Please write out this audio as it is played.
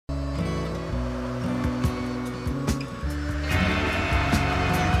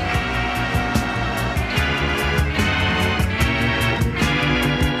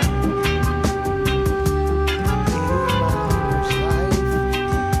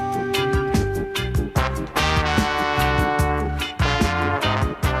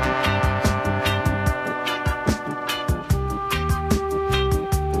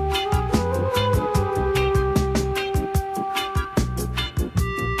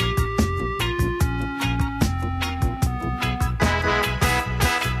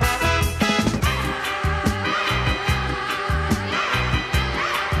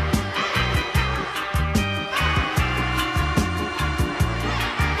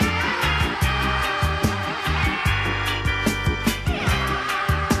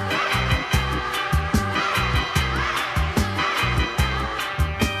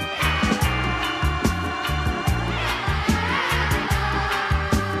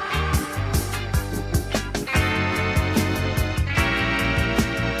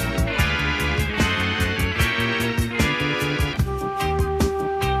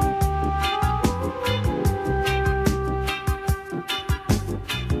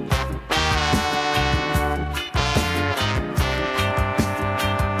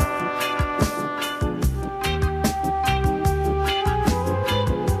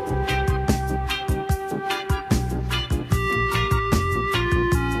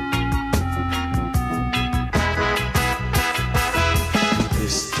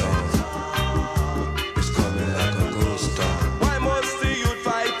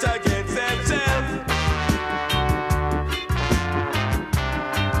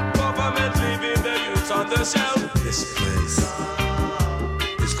This place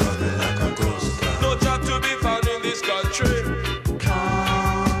is coming like a ghost town. No job to be found in this country.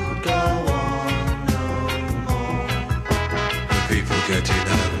 Can't go on no more. The people getting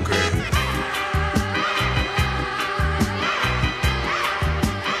angry.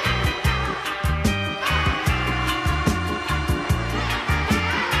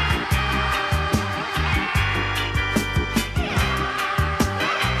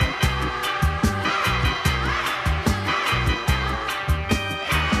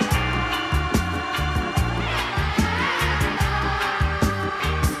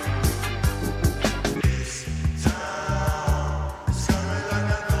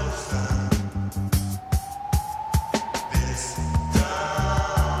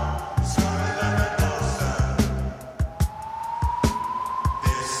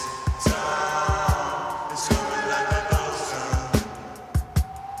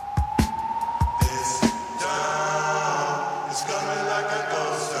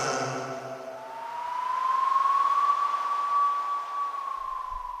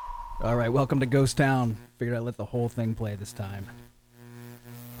 All right, welcome to Ghost Town. Figured I'd let the whole thing play this time.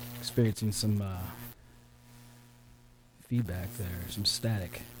 Experiencing some feedback there, some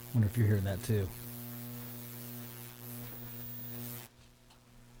static. Wonder if you're hearing that too.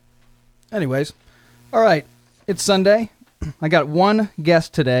 Anyways, all right, it's Sunday. I got one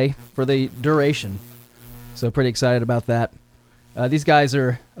guest today for the duration, so pretty excited about that. These guys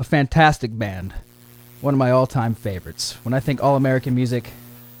are a fantastic band, one of my all-time favorites. When I think all-American music,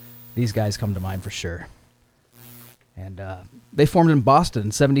 these guys come to mind for sure. And they formed in Boston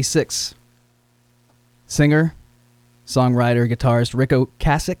in 76. Singer, songwriter, guitarist Ric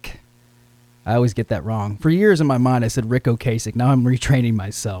Ocasek. I always get that wrong. For years in my mind I said Ric Ocasek. Now I'm retraining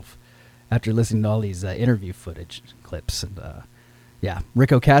myself after listening to all these interview footage clips. And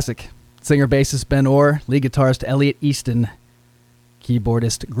Ric Ocasek. Singer, bassist Ben Orr, lead guitarist Elliot Easton,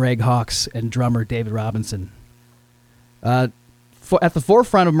 keyboardist Greg Hawkes, and drummer David Robinson. At the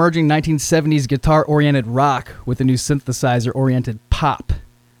forefront of merging 1970s guitar-oriented rock with a new synthesizer-oriented pop.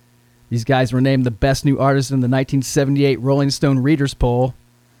 These guys were named the best new artist in the 1978 Rolling Stone Readers Poll,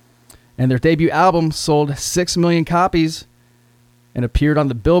 and their debut album sold 6 million copies and appeared on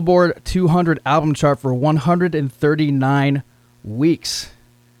the Billboard 200 album chart for 139 weeks.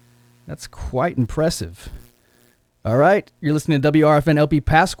 That's quite impressive. All right, you're listening to WRFN LP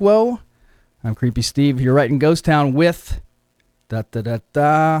Pasquo. I'm Creepy Steve. You're right in Ghost Town with The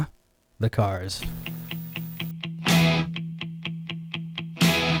Cars.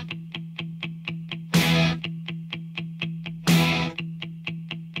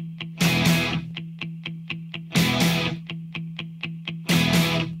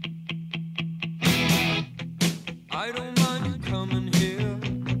 I don't mind you coming here,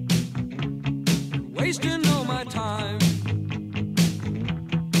 wasting all my time.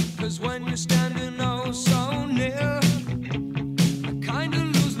 'Cause when you're standing oh so near,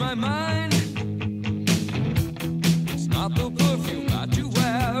 my mind. It's not the perfume that you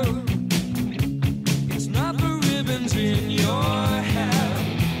wear, it's not the ribbons in your hair.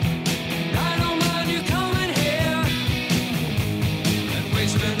 I don't mind you coming here and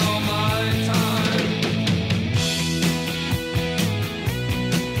wasting all my time.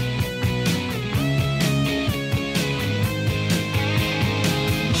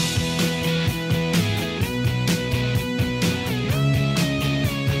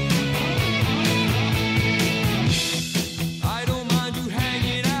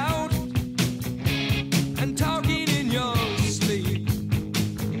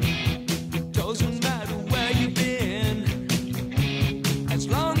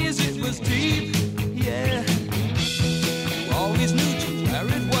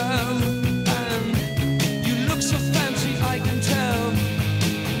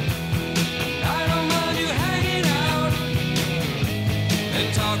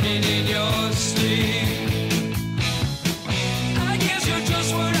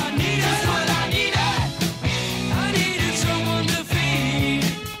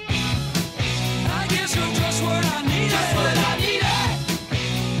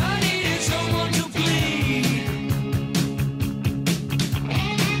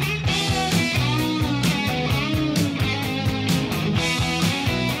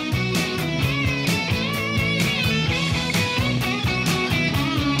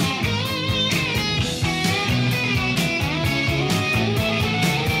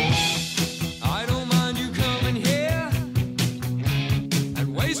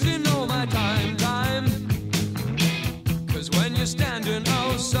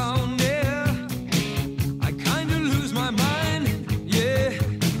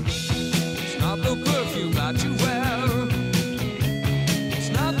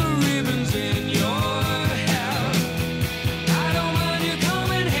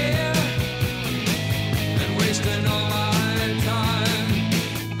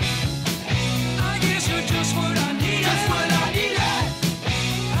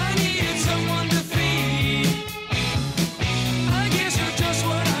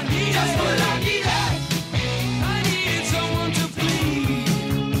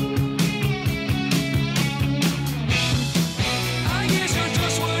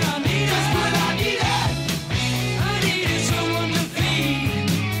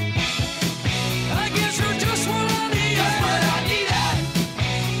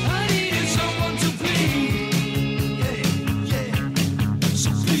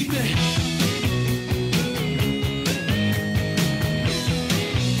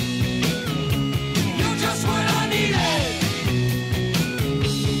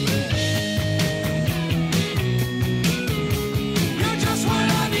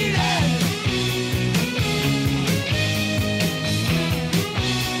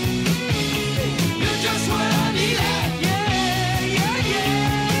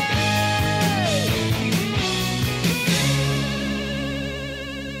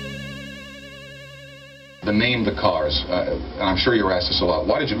 the name The Cars, and I'm sure you're asked this a lot,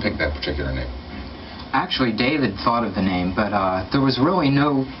 why did you pick that particular name? Actually, David thought of the name, but there was really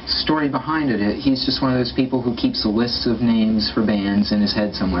no story behind it. He's just one of those people who keeps a list of names for bands in his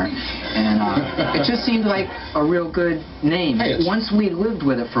head somewhere. And it just seemed like a real good name. Hey, Once we lived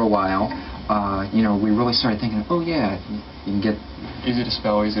with it for a while, we really started thinking, oh yeah, you can get easy to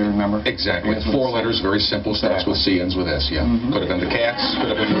spell, easy to remember. Exactly. 4 letters, very simple, starts with C, ends with S, yeah. Could have been the Cats,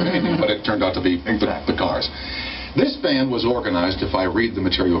 could have been anything, but it turned out to be the Cars. This band was organized, if I read the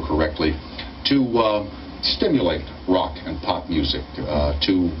material correctly, to stimulate rock and pop music,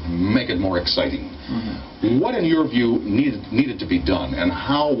 to make it more exciting. What, in your view, needed to be done, and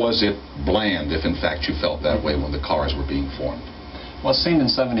how was it bland, if in fact you felt that way when the Cars were being formed? Well, it seemed in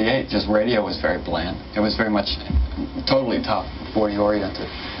 '78, just radio was very bland. It was very much totally top 40 oriented,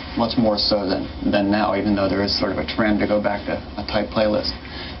 much more so than now, even though there is sort of a trend to go back to a tight playlist.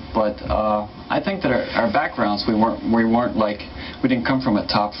 But I think that our backgrounds, we didn't come from a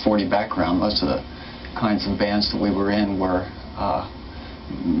top 40 background. Most of the kinds of bands that we were in were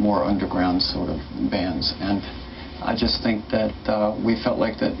more underground sort of bands, and I just think that we felt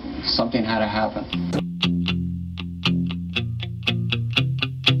like that something had to happen.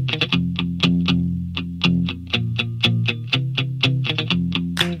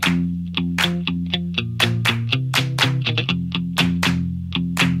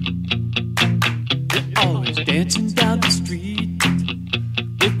 Dancing down the street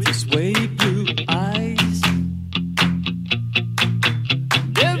with your sway blue eyes.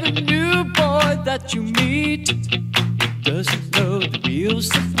 Every new boy that you meet doesn't know the real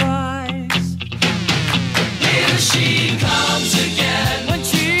surprise. Here she comes again when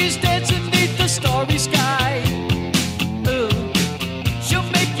she's dancing beneath the starry sky. She'll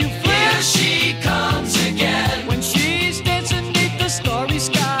make you feel. Here she comes again when she's dancing beneath the starry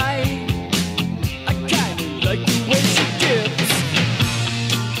sky. Like the way she dips.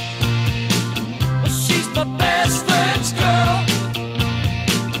 Well, she's my best friend's girl.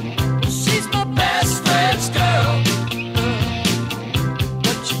 She's my best friend's girl.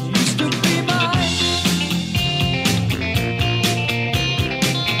 But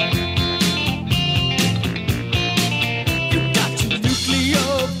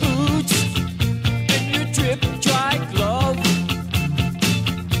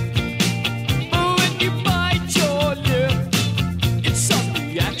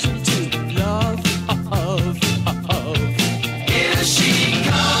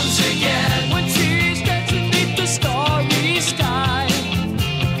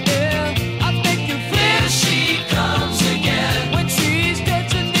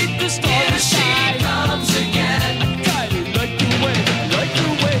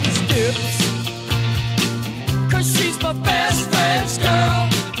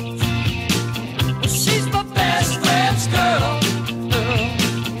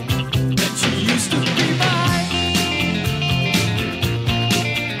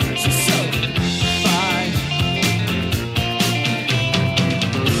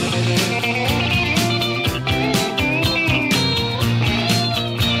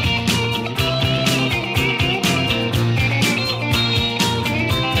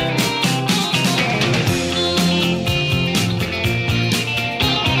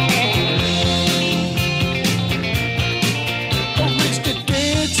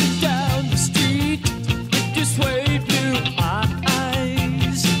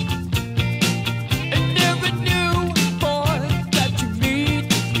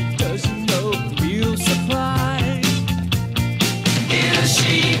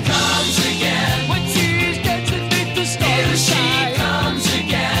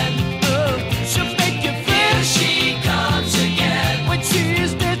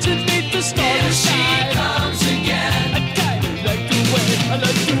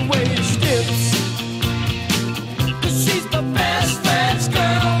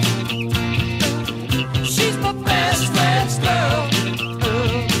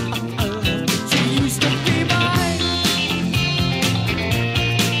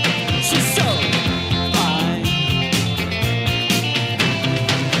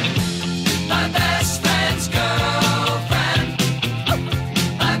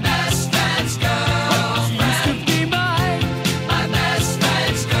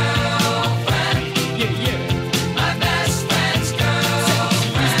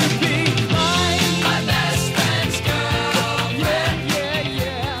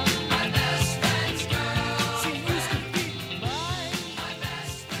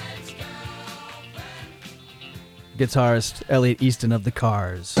guitarist Elliot Easton of the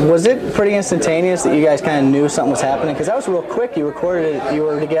Cars. Was it pretty instantaneous that you guys kind of knew something was happening? Because that was real quick. You recorded it. You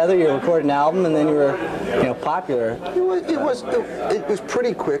were together. You recorded an album, and then you were, popular. It was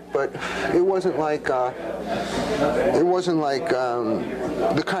pretty quick, but it wasn't like the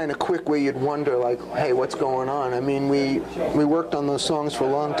kind of quick where you'd wonder, like, hey, what's going on? I mean, we worked on those songs for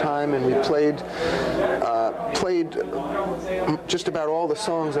a long time, and we played just about all the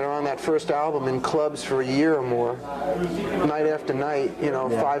songs that are on that first album in clubs for a year or more, night after night,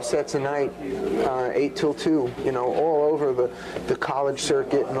 5 sets a night, 8 till 2, all over the college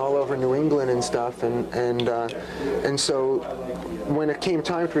circuit and all over New England and stuff, and so when it came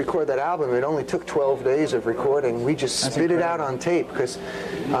time to record that album, it only took 12 days of recording. We just spit it out on tape because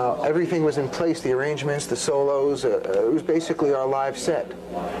everything was in place, the arrangements, the solos. It was basically our live set.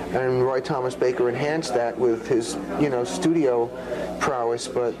 And Roy Thomas Baker enhanced that with his, studio prowess,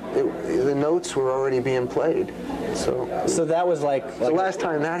 but the notes were already being played. So that was like the last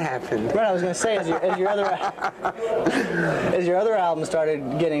time that happened. Right, I was going to say, as your other album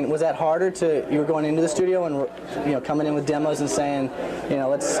started getting, was that harder you were going into the studio and coming in with demos and saying,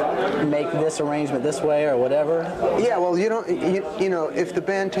 let's make this arrangement this way or whatever? Yeah, well, if the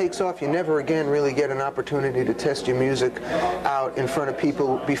band takes off, you never again really get an opportunity to test your music out in front of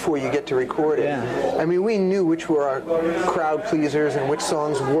people before you get to record it. Yeah. I mean, we knew which were our crowd pleasers and which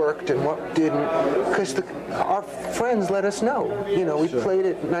songs worked and what didn't, because our friends let us know. We played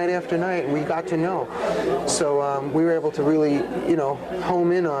it night after night, and we got to know. So we were able to really,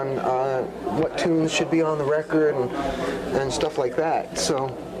 home in on what tunes should be on the record and stuff like that. So,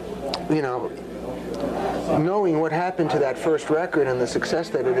 knowing what happened to that first record and the success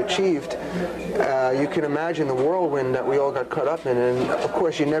that it achieved, you can imagine the whirlwind that we all got caught up in. And of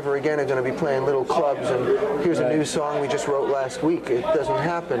course, you never again are going to be playing little clubs and here's a new song we just wrote last week. It doesn't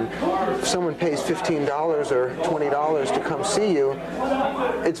happen. If someone pays $15 or $20 to come see you,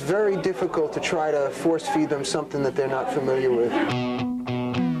 it's very difficult to try to force feed them something that they're not familiar with.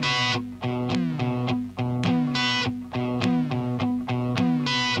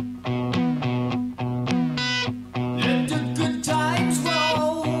 Let the good times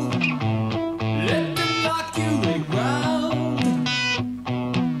roll. Let them knock you around.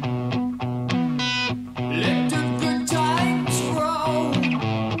 Let the good times roll.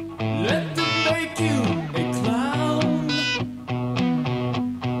 Let them make you a clown.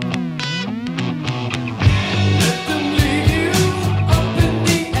 Let them lead you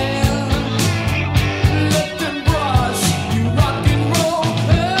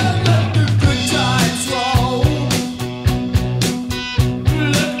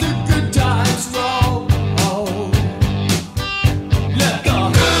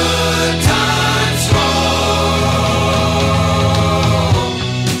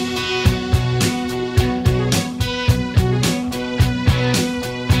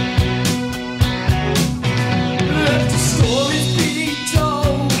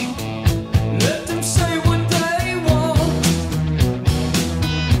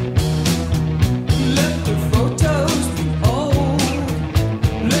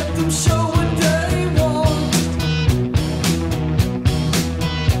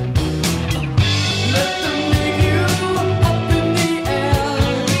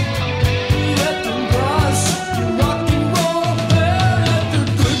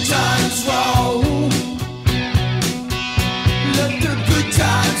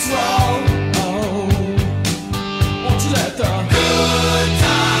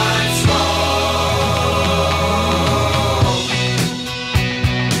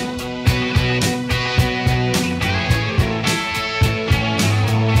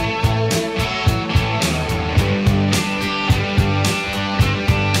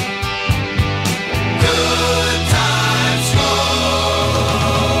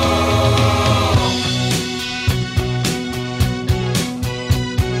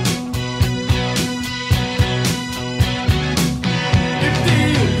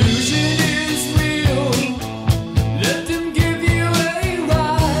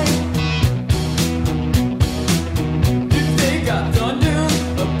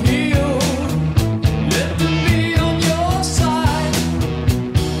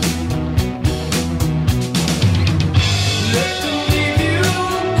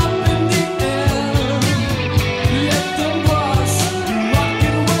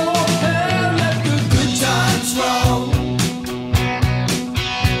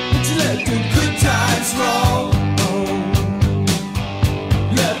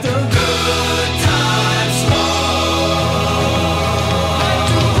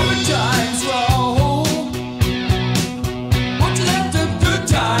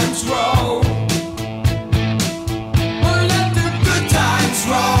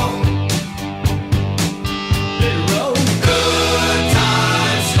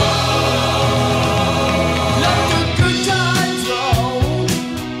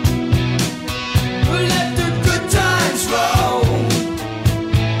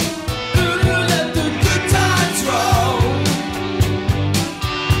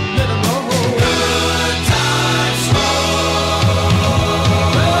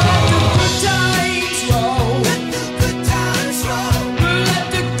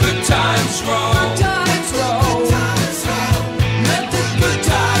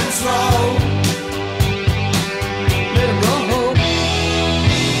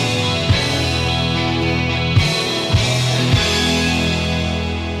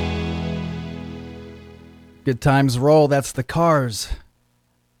Good Times Roll, that's the Cars.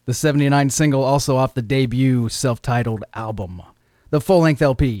 The 79 single also off the debut self-titled album. The full-length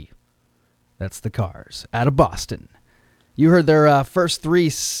LP, that's the Cars, out of Boston. You heard their first 3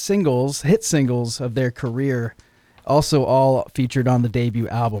 singles, hit singles of their career, also all featured on the debut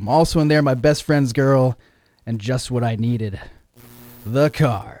album. Also in there, My Best Friend's Girl and Just What I Needed. The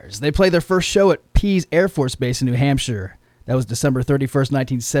Cars. They played their first show at Pease Air Force Base in New Hampshire. That was December 31st,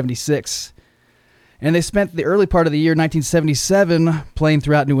 1976. And they spent the early part of the year 1977 playing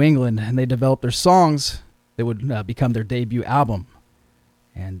throughout New England, and they developed their songs that would become their debut album.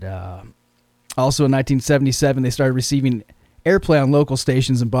 And also in 1977, they started receiving airplay on local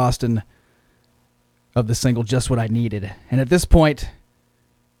stations in Boston of the single Just What I Needed. And at this point,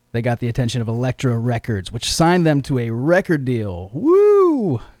 they got the attention of Elektra Records, which signed them to a record deal.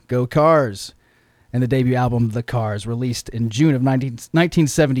 Woo! Go Cars! And the debut album, The Cars, released in June of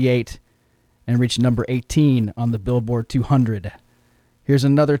 1978 and reached number 18 on the Billboard 200. Here's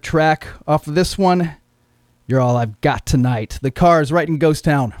another track off of this one. You're All I've Got Tonight. The Cars, right in Ghost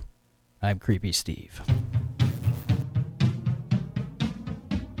Town. I'm Creepy Steve.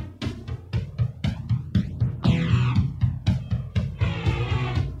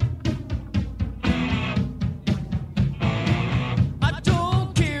 I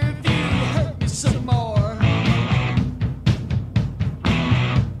don't care if you hurt me some more.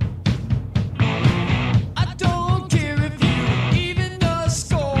 I don't care if you even the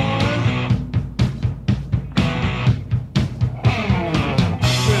score.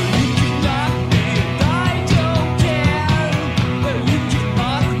 Well, you can knock me if I don't care. Well, you can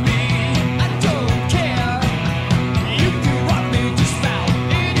mock me, I don't care. You can rock me just about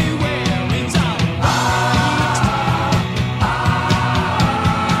anywhere. It's all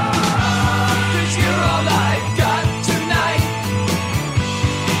Cause you're all I've got tonight.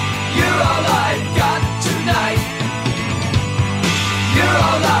 You're all I've got tonight. You're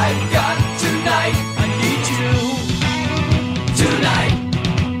all I've got tonight. I need you tonight.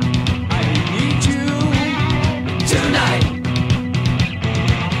 I need you tonight.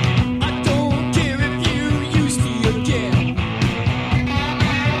 I don't care if you use me again.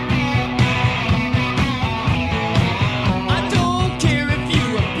 I don't care if you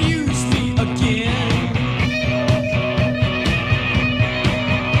abuse me again.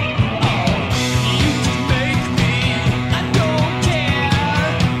 You can make me, I don't care.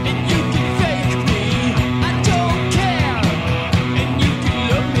 And you can fake me, I don't care. And you can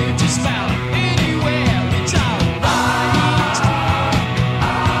love me just about anywhere. It's all right.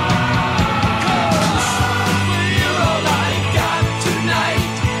 'Cause you're all I've got tonight.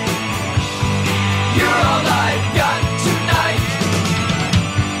 You're all I've got tonight.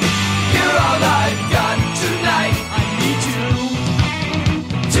 You're all I've got tonight. I need you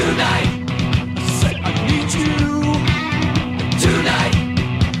tonight. I said I need you tonight.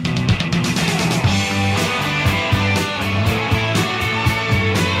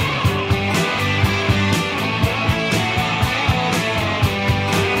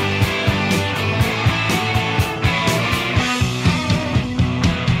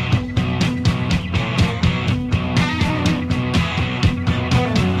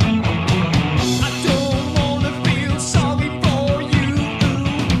 I don't wanna feel sorry for you.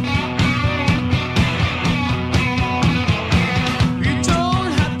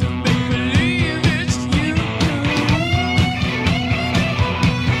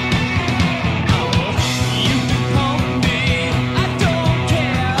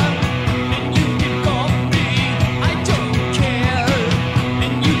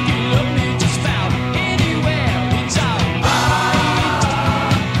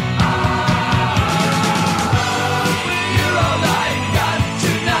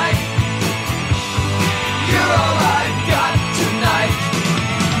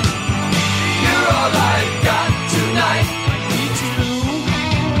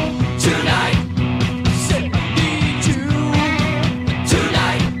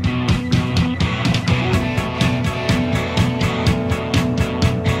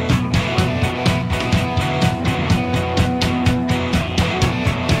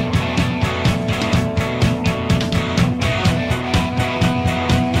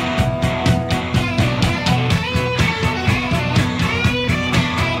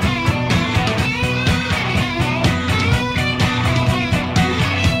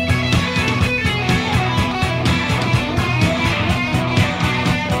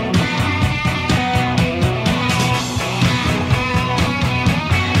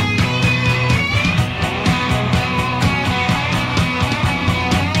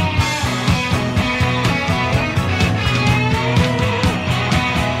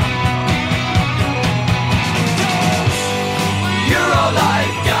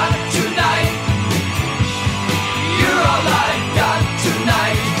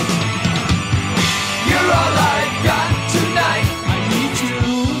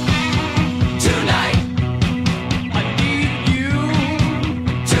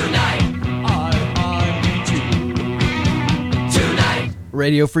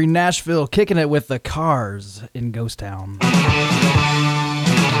 Radio Free Nashville, kicking it with the Cars in Ghost Town.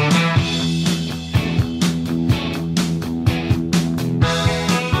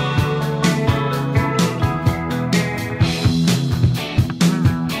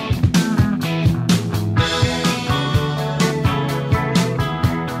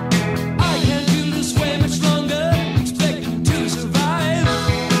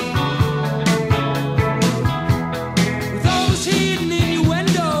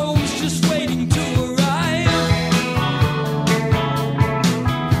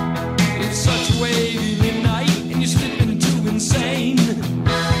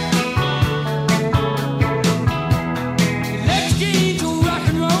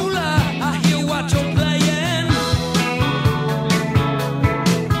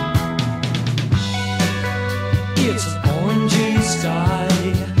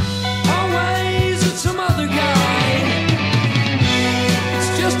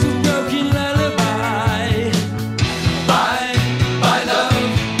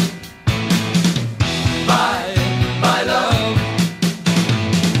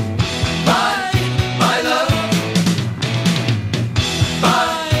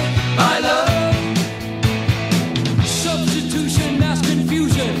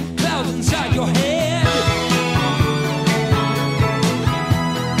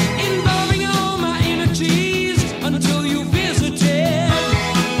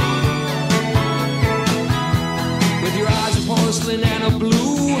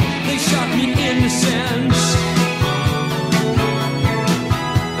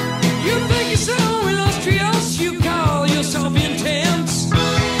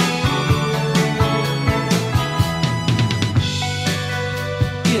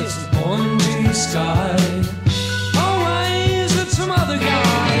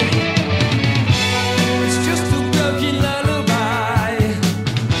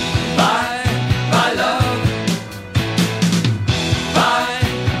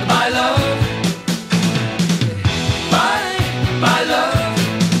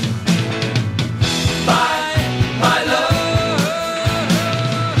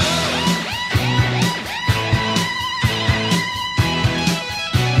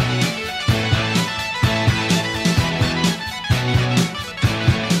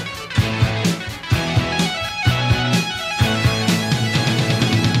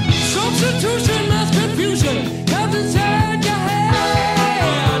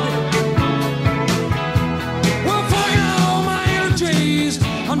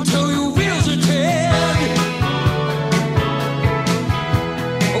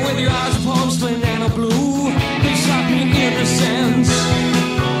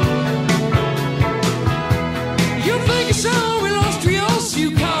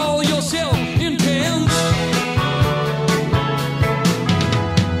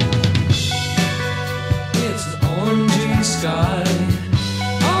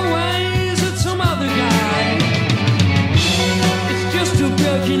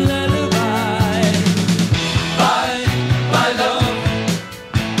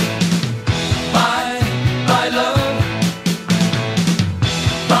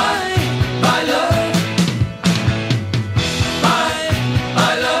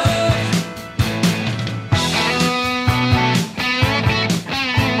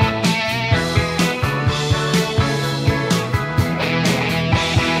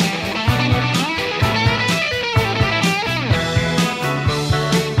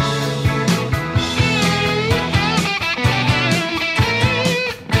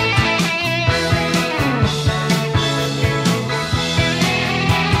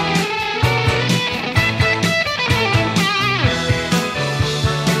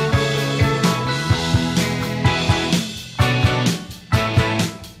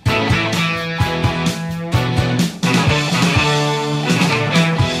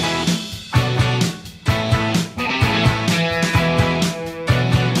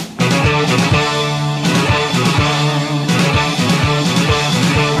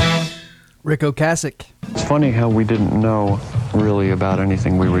 Rick Ocasek. It's funny how we didn't know really about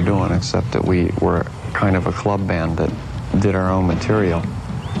anything we were doing, except that we were kind of a club band that did our own material.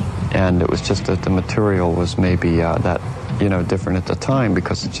 And it was just that the material was maybe different at the time,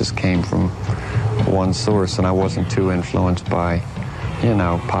 because it just came from one source, and I wasn't too influenced by,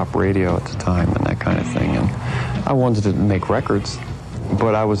 pop radio at the time and that kind of thing. And I wanted to make records,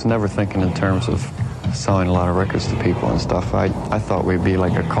 but I was never thinking in terms of selling a lot of records to people and stuff. I thought we'd be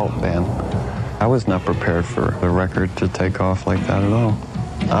like a cult band. I was not prepared for the record to take off like that at all.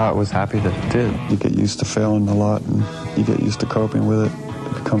 I was happy that it did. You get used to failing a lot, and you get used to coping with it.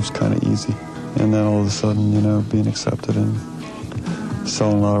 It becomes kind of easy. And then all of a sudden, being accepted and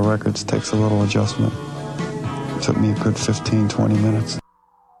selling a lot of records takes a little adjustment. It took me a good 15, 20 minutes.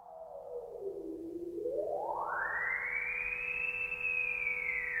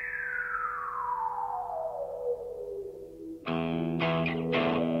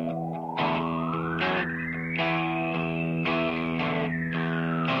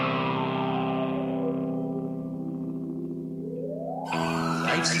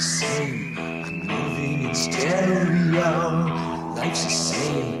 Life's the same, I'm moving in stereo. Life's the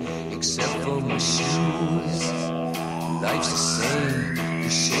same, except for my shoes. Life's the same,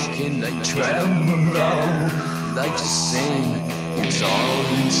 you're shaking like tremolo. Life's the same, it's all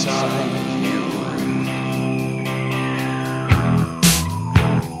inside you.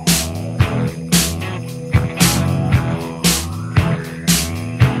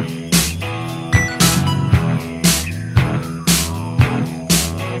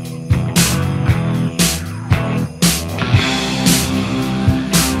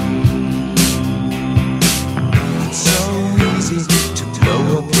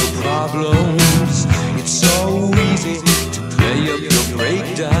 It's so easy to play up your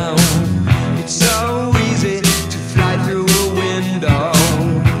breakdown. It's so easy to fly through a window.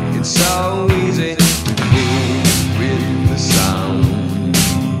 It's so easy to move with the sound.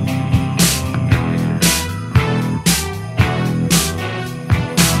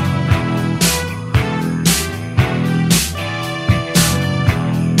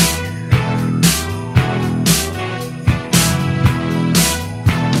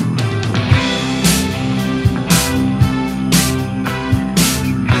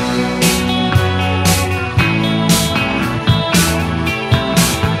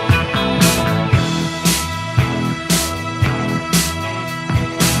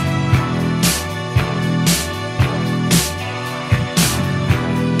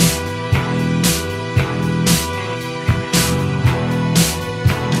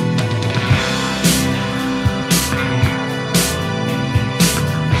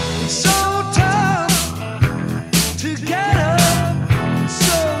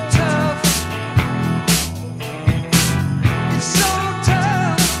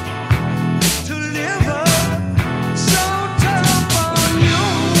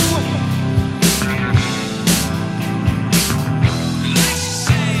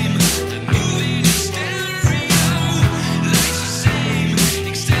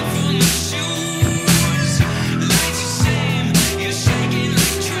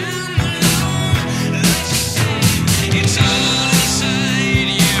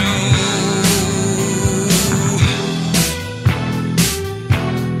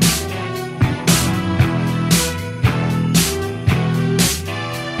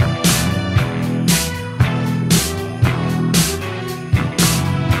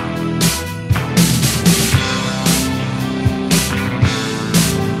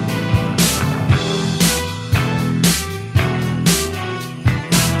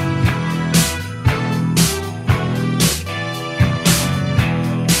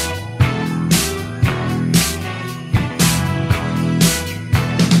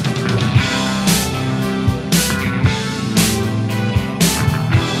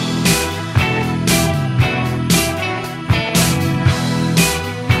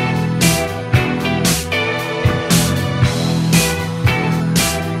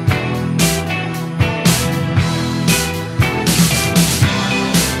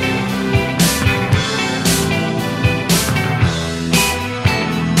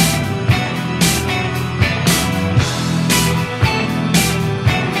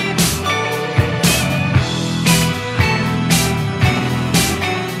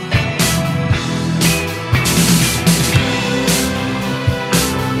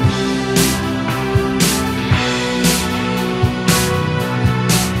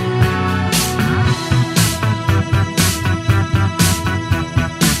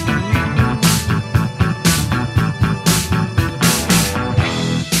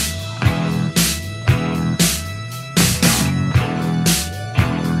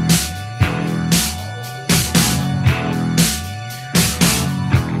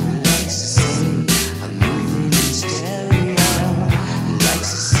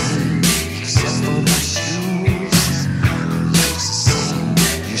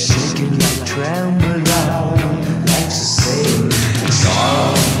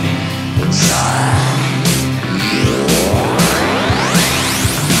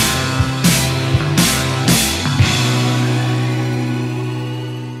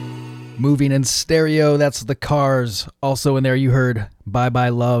 Moving in stereo, that's the Cars. Also in there you heard Bye Bye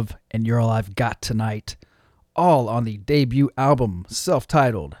Love and You're All I've Got Tonight. All on the debut album,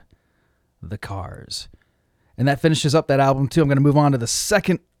 self-titled The Cars. And that finishes up that album, too. I'm going to move on to the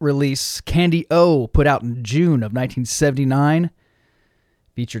second release, Candy O, put out in June of 1979.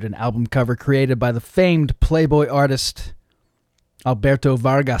 Featured an album cover created by the famed Playboy artist Alberto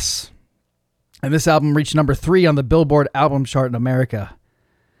Vargas. And this album reached number 3 on the Billboard album chart in America.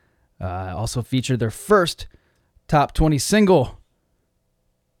 Also featured their first top 20 single,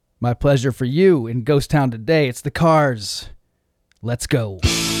 My Pleasure for You, in Ghost Town Today. It's the Cars. Let's go.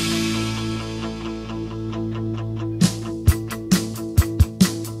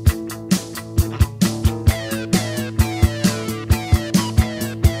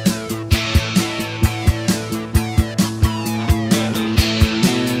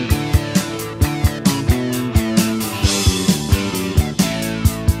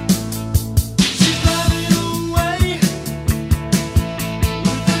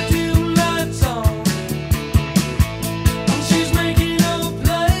 She's making a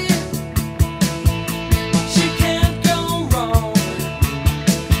play.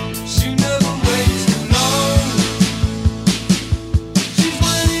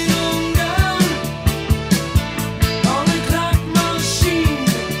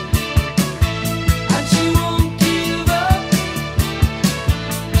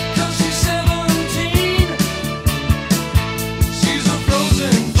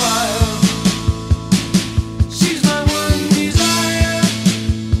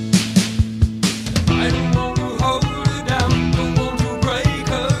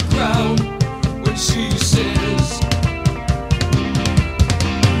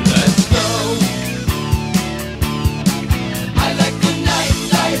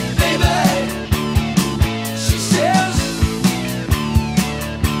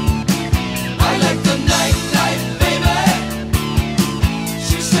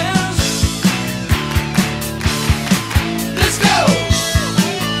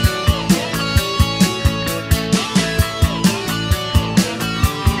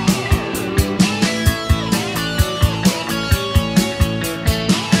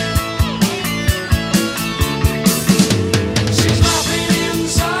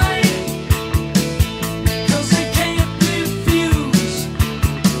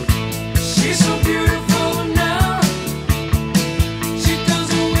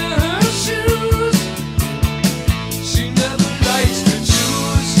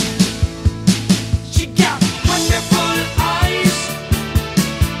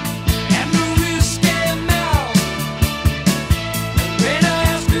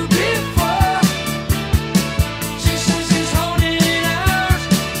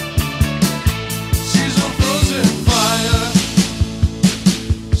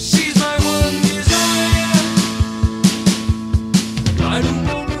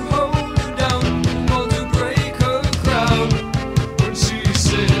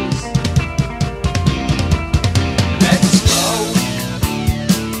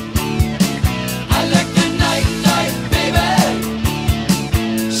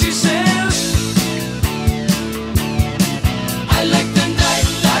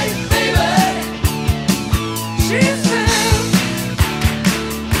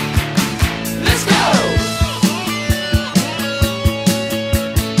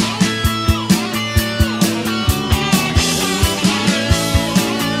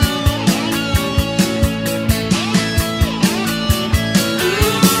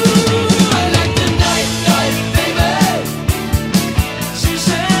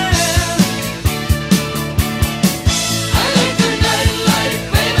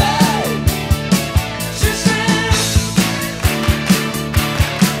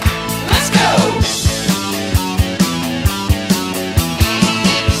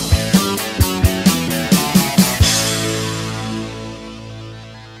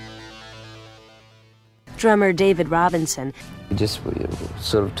 drummer David Robinson. We just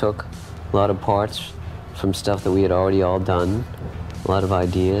sort of took a lot of parts from stuff that we had already all done, a lot of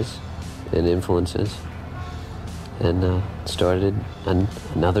ideas and influences, and started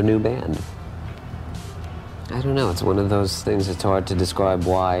another new band. I don't know, it's one of those things that's hard to describe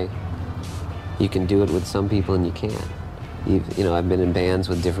why you can do it with some people and you can't. You know, I've been in bands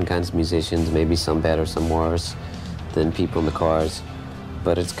with different kinds of musicians, maybe some better, some worse than people in the Cars,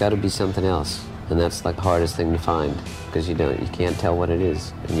 but it's got to be something else, and that's like the hardest thing to find, because you can't tell what it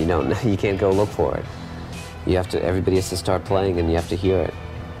is, and you can't go look for it. You have to, everybody has to start playing, and you have to hear it,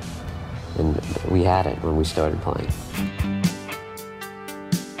 and we had it when we started playing.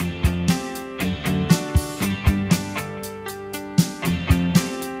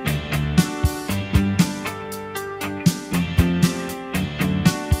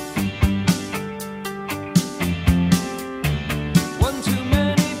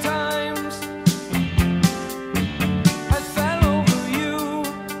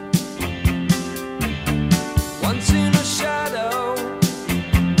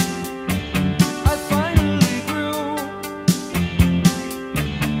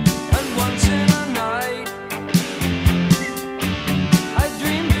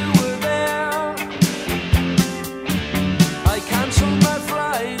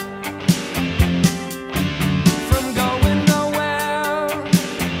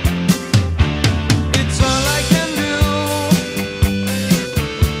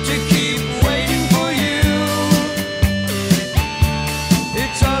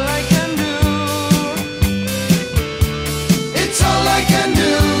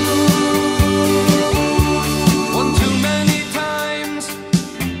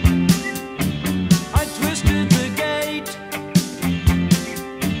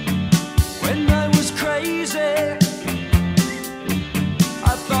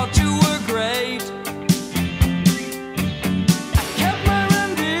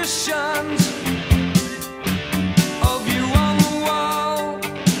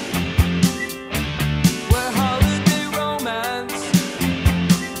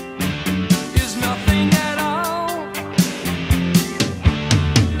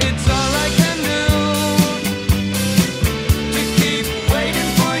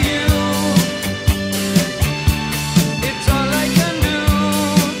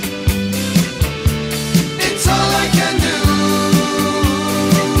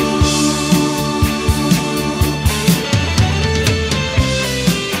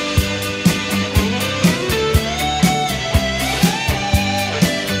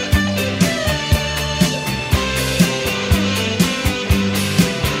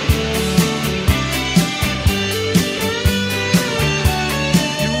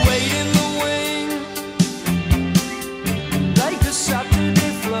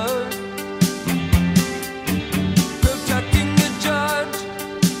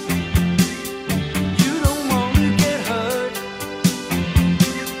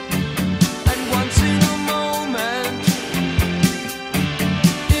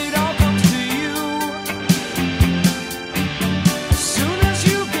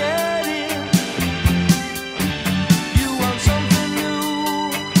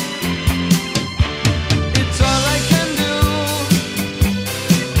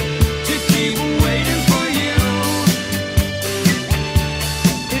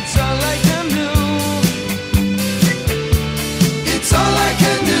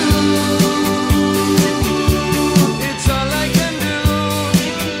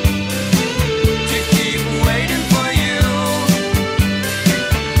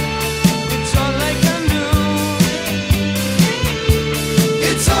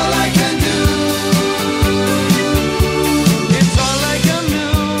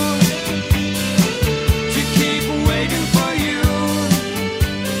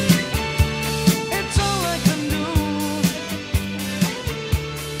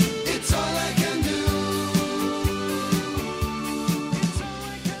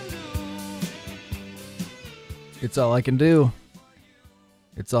 It's all I can do.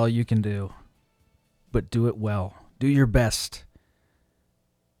 It's all you can do. But do it well. Do your best.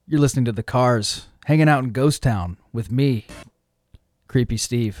 You're listening to The Cars, hanging out in Ghost Town with me, Creepy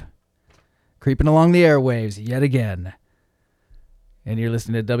Steve. Creeping along the airwaves yet again. And you're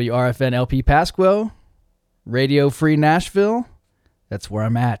listening to WRFN LP Pasquo, Radio Free Nashville. That's where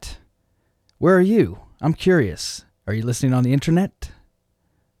I'm at. Where are you? I'm curious. Are you listening on the internet?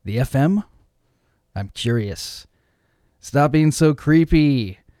 The FM? I'm curious. Stop being so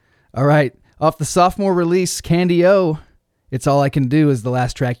creepy. All right, off the sophomore release, Candy O, It's All I Can Do is the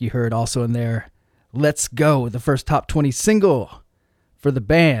last track you heard, also in there. Let's Go, the first top 20 single for the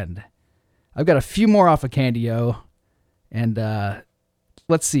band. I've got a few more off of Candy O, and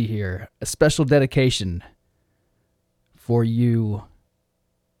let's see here. A special dedication for you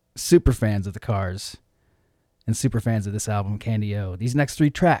super fans of the Cars and super fans of this album, Candy O. These next 3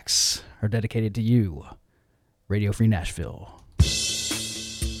 tracks are dedicated to you, Radio Free Nashville.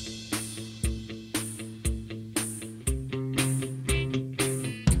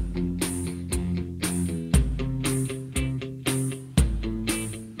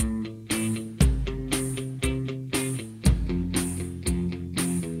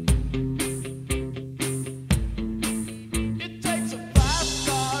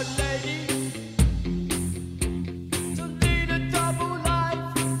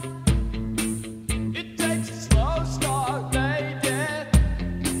 It takes a slow start, lady.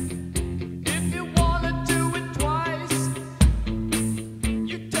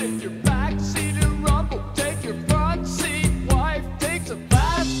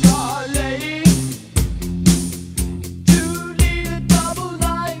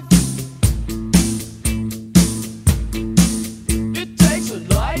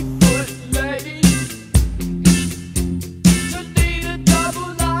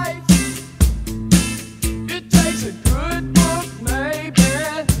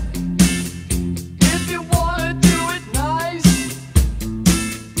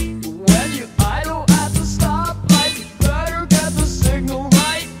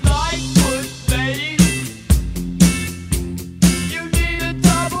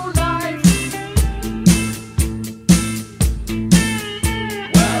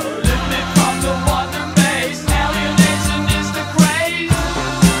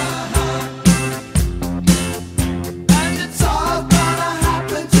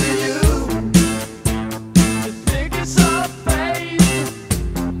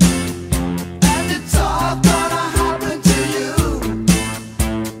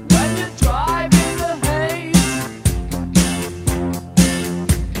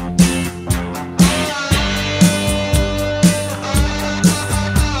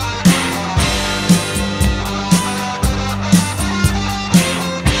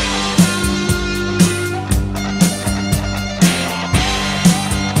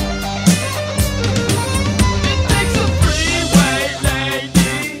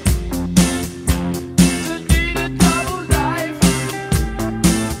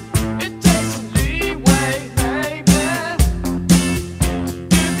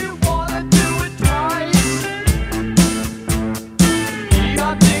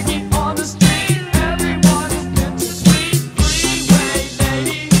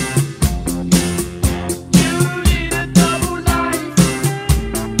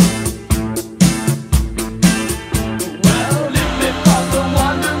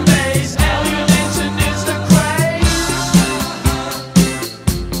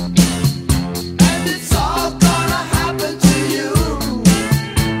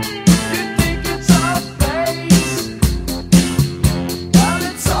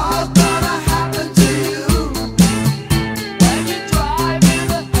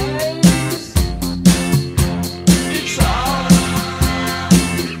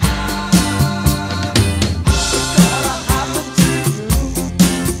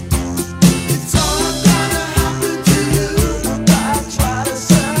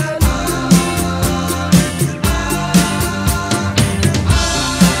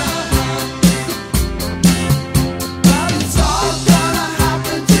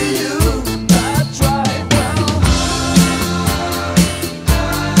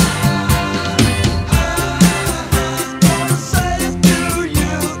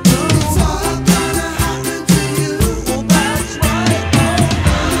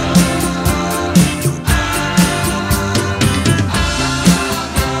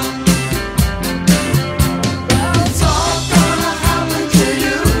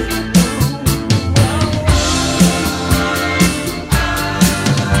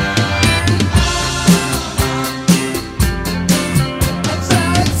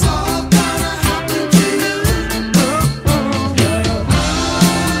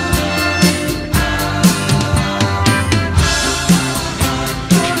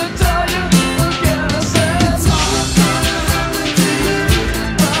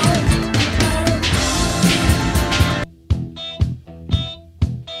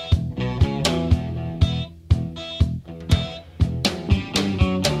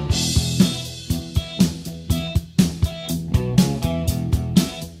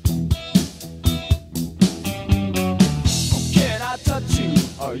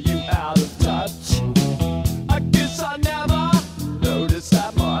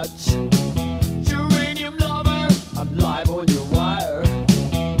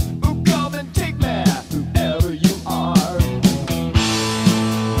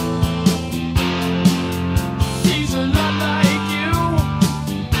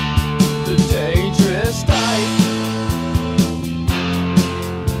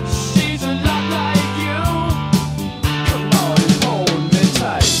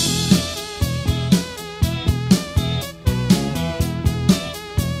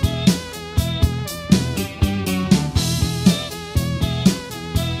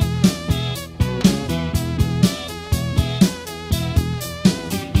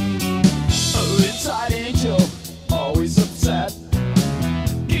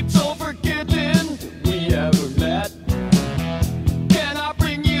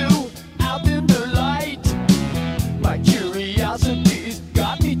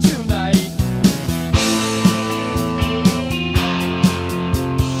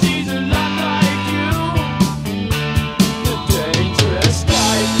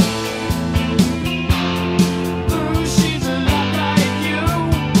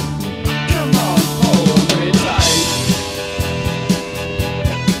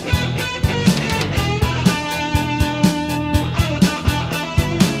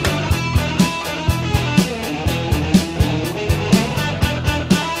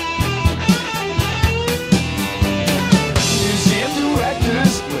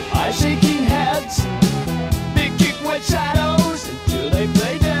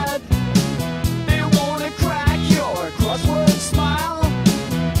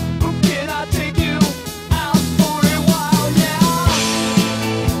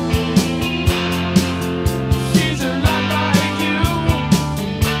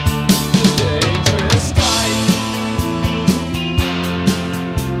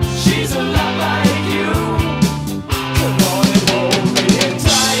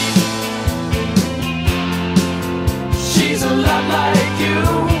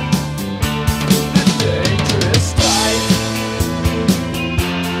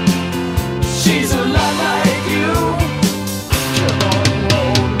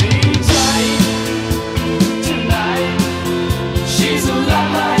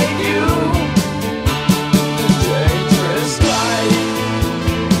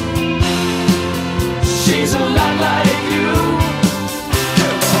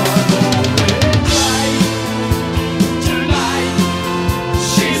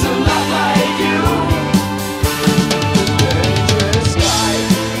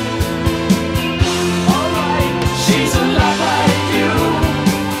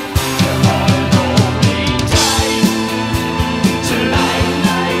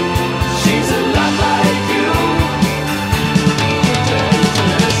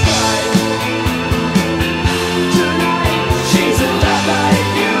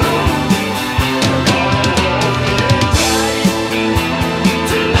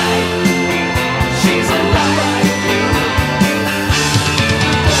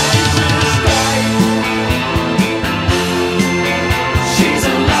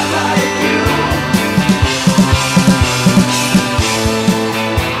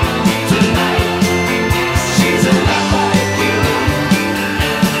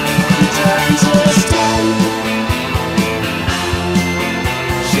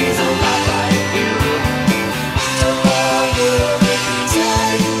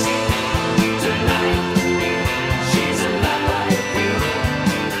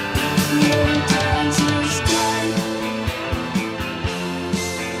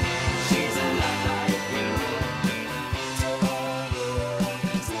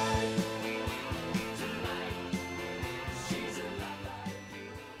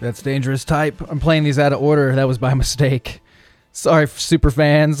 That's Dangerous Type. I'm playing these out of order. That was by mistake. Sorry, super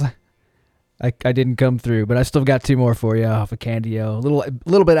fans. I didn't come through, but I still got two more for you off of Candy-O. A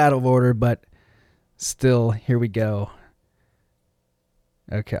little bit out of order, but still, here we go.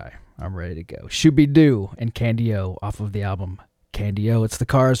 Okay, I'm ready to go. Shooby-Doo and Candy-O off of the album Candy-O. It's the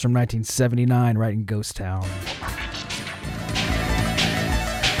Cars from 1979, right in Ghost Town.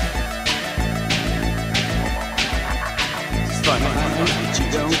 It's funny that you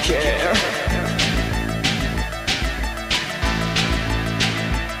don't care.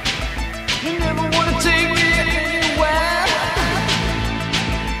 You never wanna take me anywhere.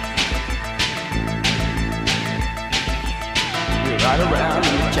 We ride around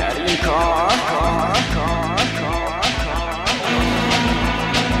in a caddy car.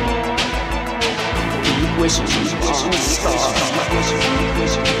 Keep wishing on a star.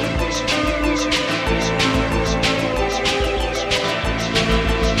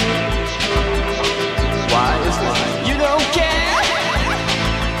 Why is it you don't care?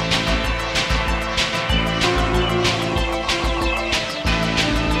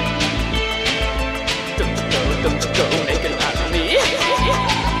 Don't you go making out of me.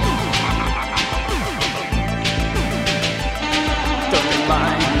 Don't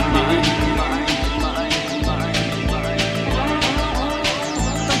remind me.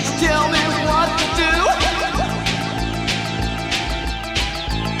 Don't you tell me what to do.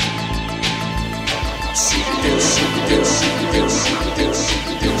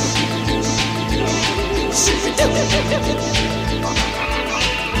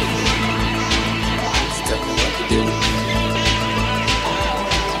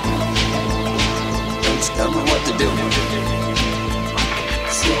 Tell me what to do.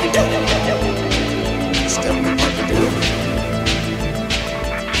 Just tell me what to do.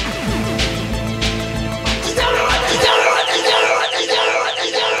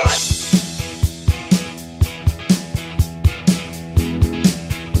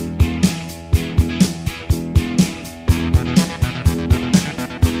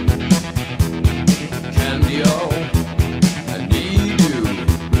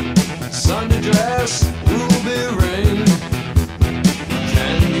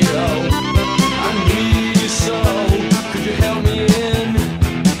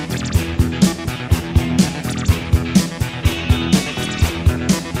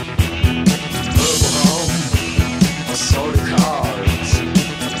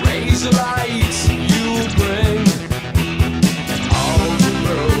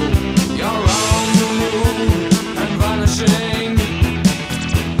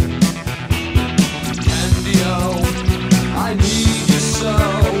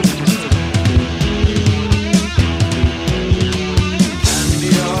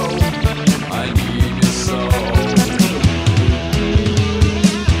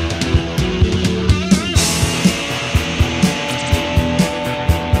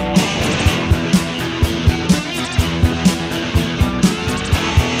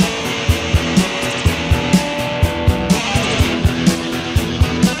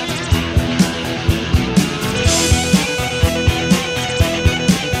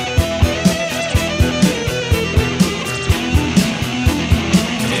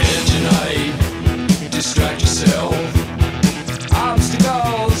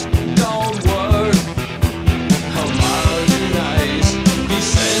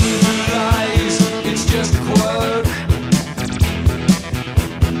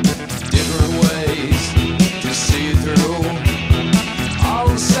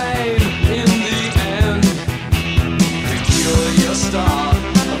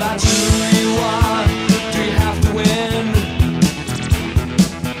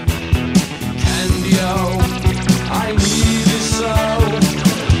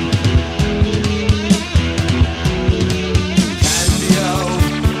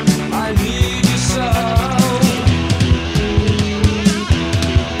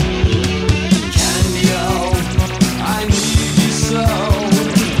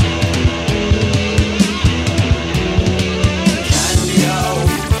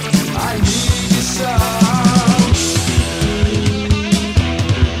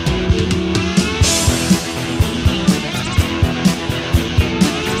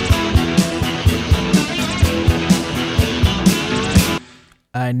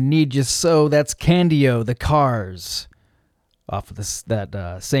 I Need You So. That's Candy-O, the Cars, off of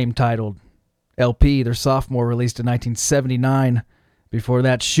that same titled LP, their sophomore, released in 1979. Before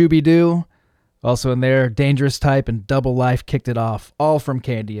that, Shooby-Doo, also in there, Dangerous Type and Double Life kicked it off, all from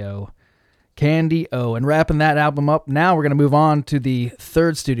Candy-O. Candy-O. And wrapping that album up, now we're going to move on to the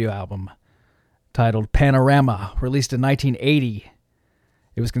third studio album, titled Panorama, released in 1980.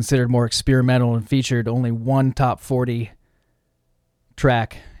 It was considered more experimental and featured only one top 40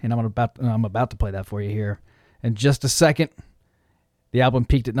 track, and I'm about to play that for you here in just a second. The album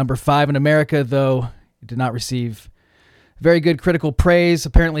peaked at number 5 in America, though it did not receive very good critical praise.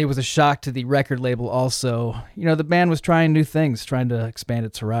 Apparently, it was a shock to the record label also. You know, the band was trying new things, trying to expand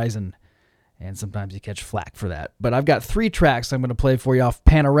its horizon, and sometimes you catch flack for that. But I've got 3 tracks I'm going to play for you off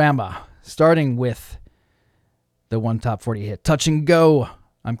Panorama, starting with the one top 40 hit, Touch and Go.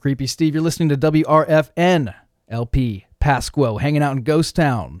 I'm Creepy Steve. You're listening to WRFN LP Pasquo, hanging out in Ghost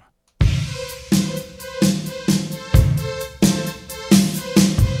Town.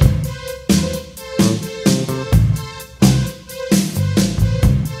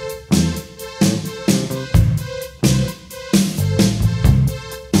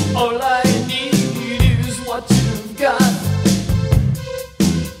 All I need is what you've got.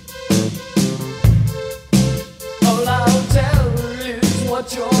 All I'll tell her is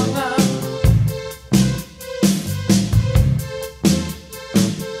what you're not.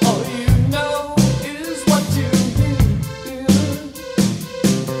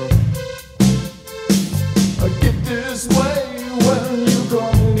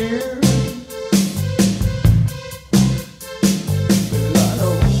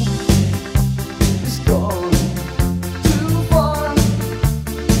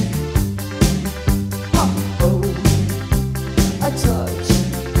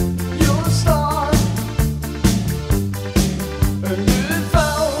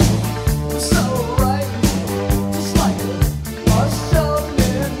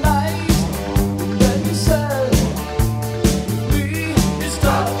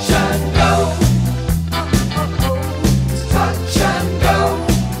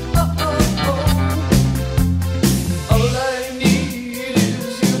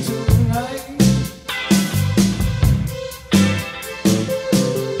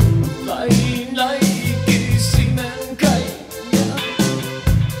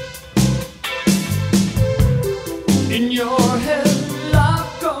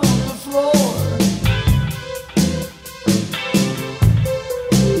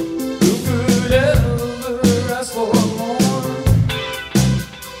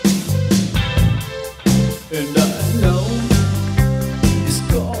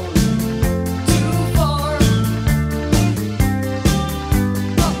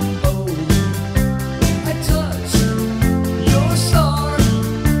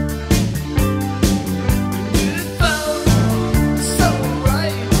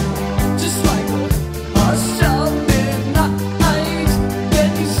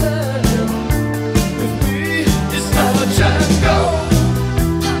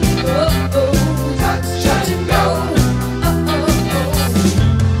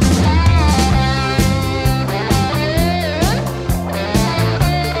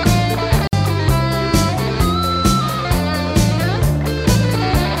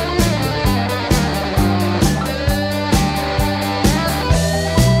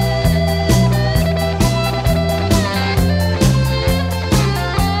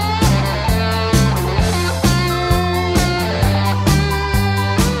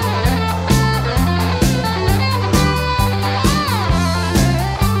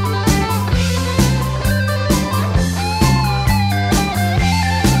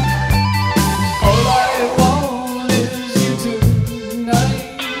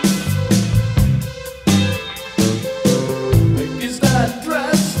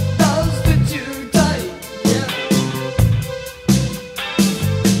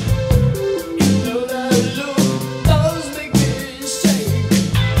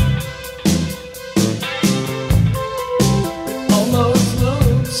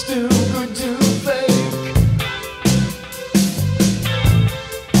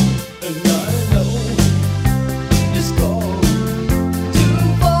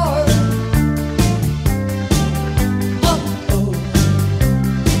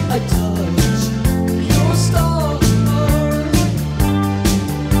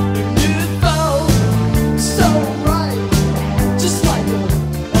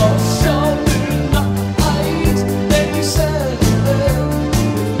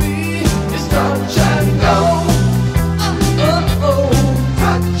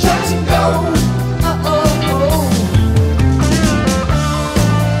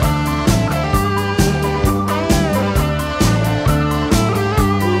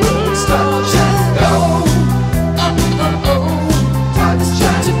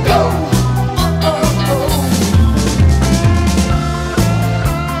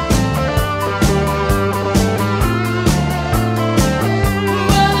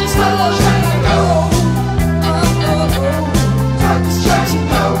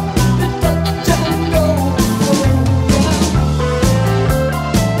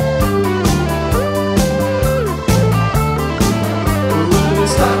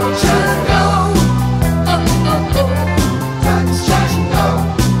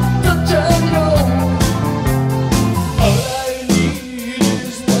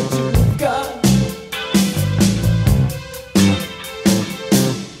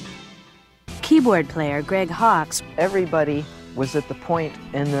 keyboard player Greg Hawkes. Everybody was at the point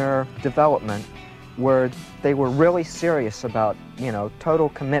in their development where they were really serious about, total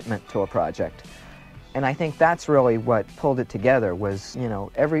commitment to a project. And I think that's really what pulled it together was,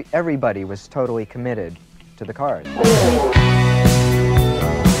 everybody was totally committed to the Cars.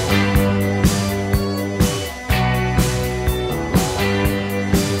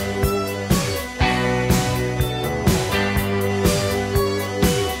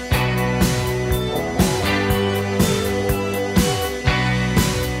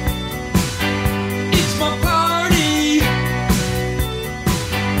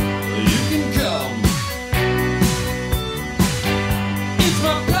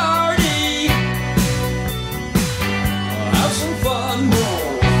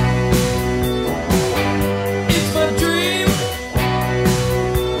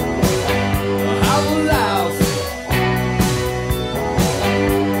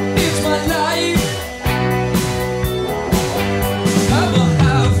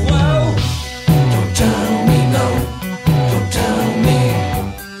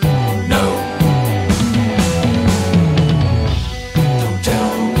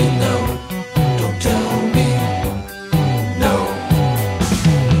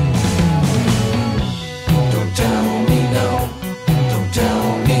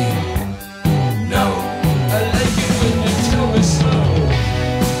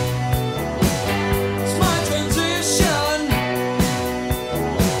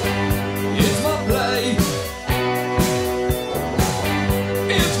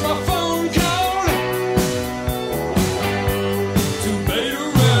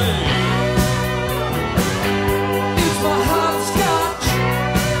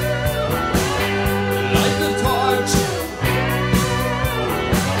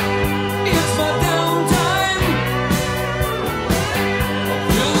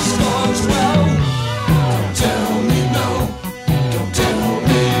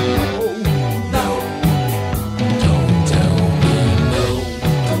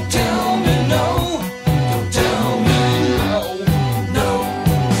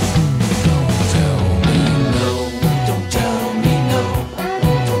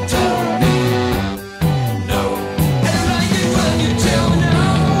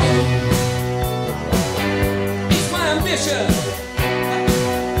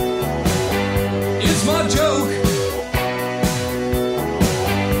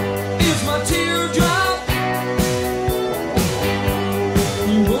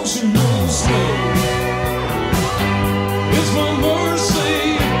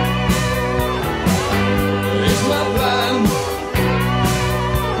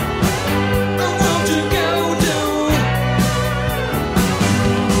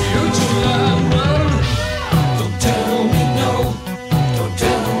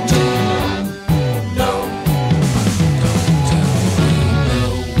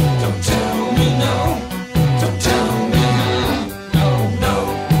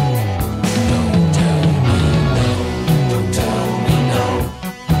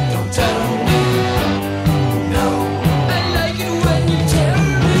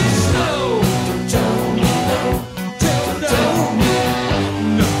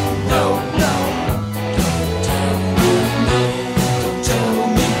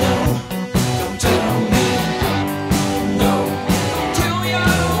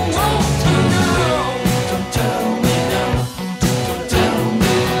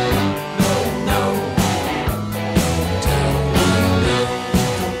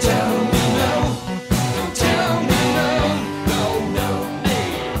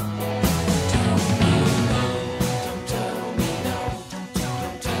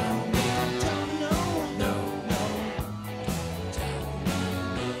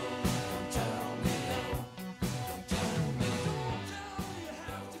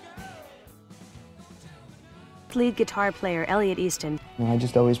 Lead guitar player Elliot Easton. I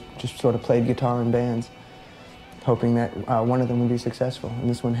just always sort of played guitar in bands, hoping that one of them would be successful, and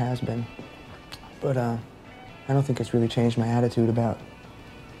this one has been. But I don't think it's really changed my attitude about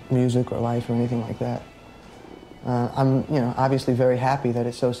music or life or anything like that. I'm, obviously very happy that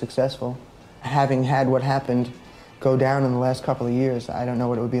it's so successful. Having had what happened go down in the last couple of years, I don't know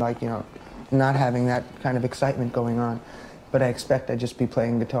what it would be like, not having that kind of excitement going on. But I expect I'd just be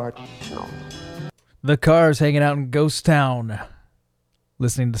playing guitar. The Cars hanging out in Ghost Town,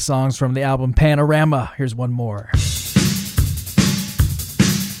 listening to songs from the album Panorama. Here's one more.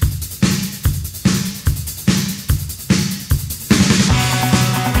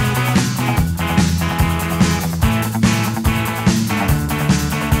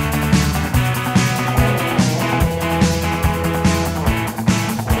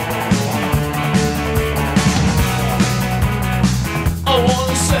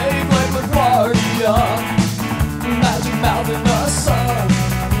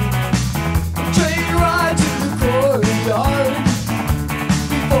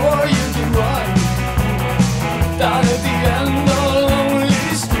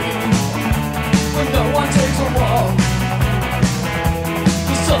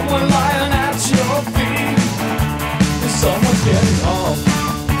 someone lying at your feet. If someone's getting off,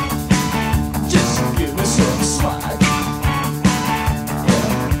 just give me some slack. Yeah.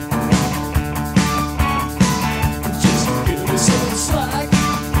 Just give me some slack.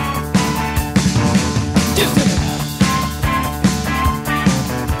 Just give me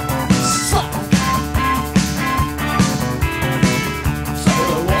slack. So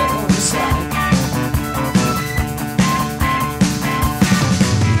I want slack.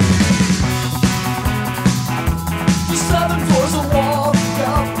 The 7 floors of wall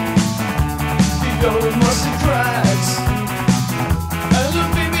up, the old musty cracks, and the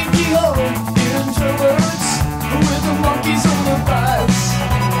baby keyhole introverts with the monkeys on their backs,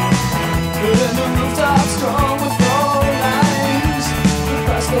 and the rooftop strong with floor lines, the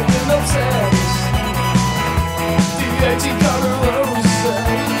past the window says, the 18-color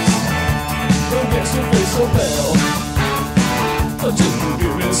roses, don't get your face so pale, just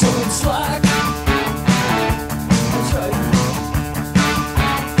give me some slack. That's right.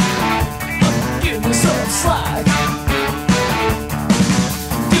 Give me some slack.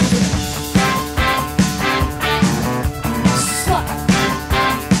 Give me slack.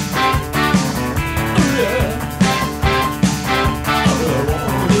 Yeah. All I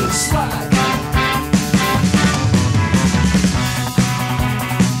want is slack.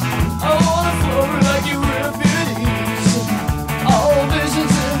 I wanna float like Euripides, all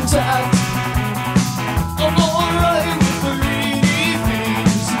visions intact. I'm alright with the greedy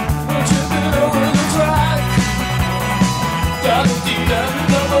fiends, I'm tripping over the track. Got the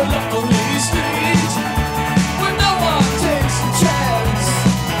end of a lonely street, where no one takes a chance.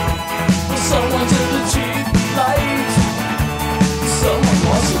 Someone to the cheap light, someone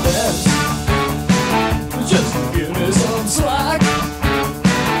wants to dance. Just give me some slack.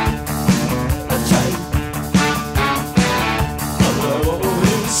 That's right. All I want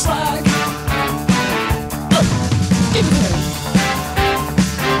is slack. Give me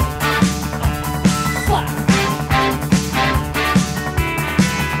slack.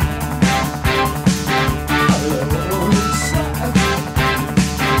 All I want is slack.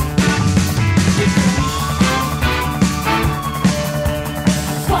 Give me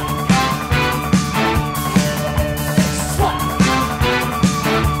slack. Slack. Slack.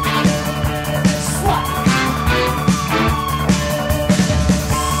 Slack.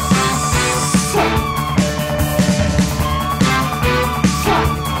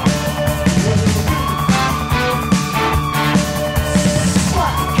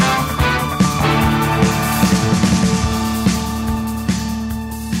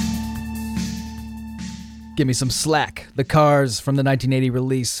 Give Me Some Slack, The Cars from the 1980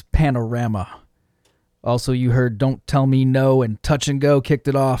 release Panorama. Also, you heard Don't Tell Me No and Touch and Go kicked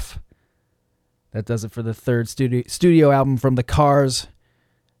it off. That does it for the third studio album from The Cars.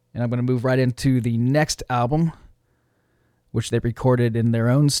 And I'm going to move right into the next album, which they recorded in their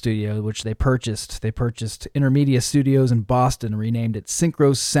own studio, which they purchased. They purchased Intermedia Studios in Boston and renamed it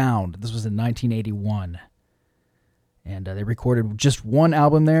Synchro Sound. This was in 1981. And they recorded just one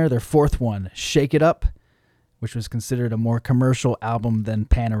album there, their fourth one, Shake It Up, which was considered a more commercial album than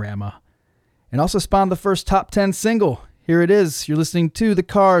Panorama. And also spawned the first top 10 single. Here it is. You're listening to The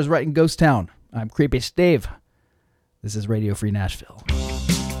Cars right in Ghost Town. I'm Creepy Stave. This is Radio Free Nashville.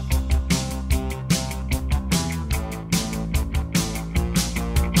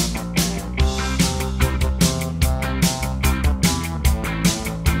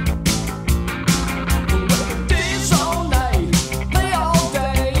 Dance all night, play all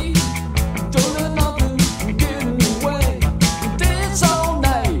day, don't let nothing get in the way. Dance all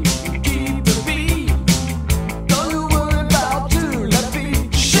night, keep the beat, don't you worry about too let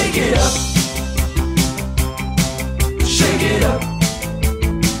beat. Shake it up, shake it up,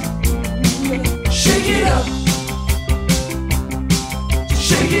 shake it up,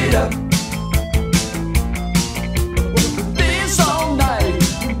 shake it up. Dance all night,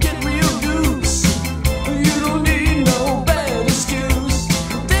 get real loose. You don't need no bad excuse.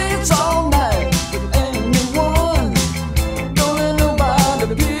 Dance all night with anyone. Don't let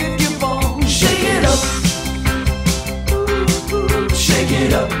nobody pick your bone. Shake it up, shake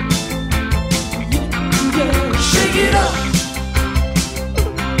it up, yeah. Shake it up,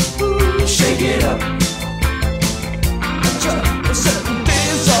 shake it up. That's right.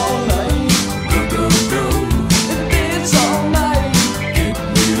 Dance all night.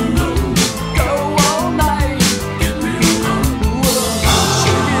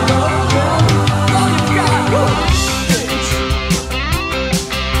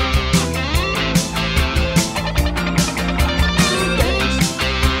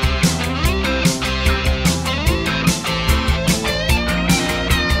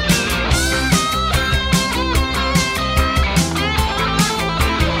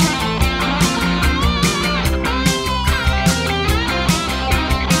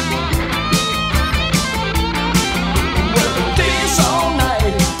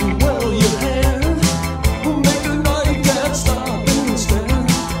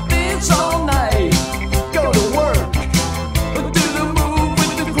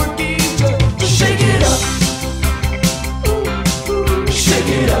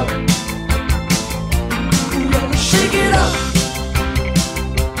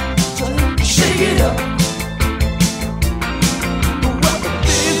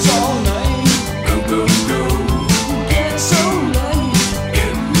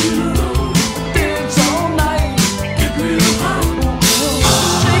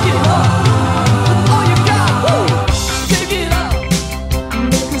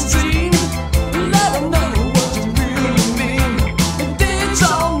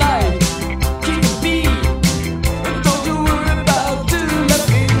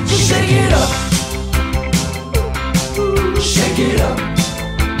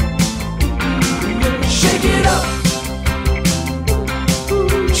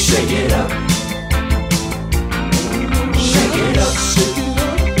 it up. Shake it up. Shake it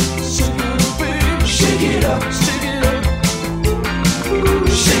up. Shake it up.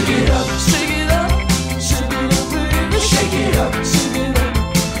 Shake it up. Shake it up. Shake it up, baby. Shake it up.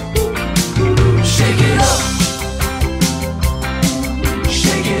 Shake it up.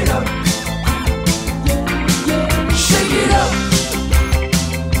 Shake it up. Shake it up.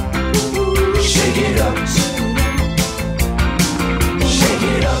 Shake it up. Shake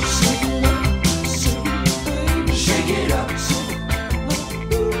it up. Shake it up.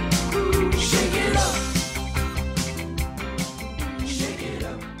 Shake it up. Shake it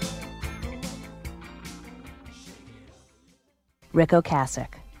up. Rick Ocasek.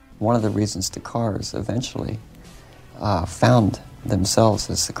 One of the reasons the Cars eventually found themselves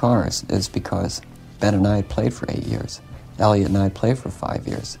as the Cars is because Ben and I had played for 8 years. Elliot and I had played for 5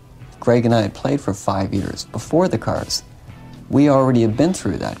 years. Greg and I had played for 5 years before the Cars. We already had been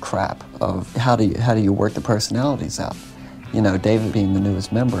through that crap of how do you work the personalities out. You know, David being the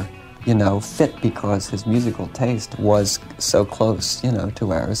newest member, you know, fit because his musical taste was so close, you know,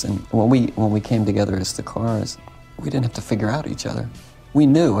 to ours. And when we came together as the Cars, we didn't have to figure out each other. We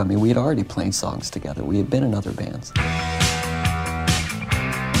knew, I mean, we had already played songs together. We had been in other bands.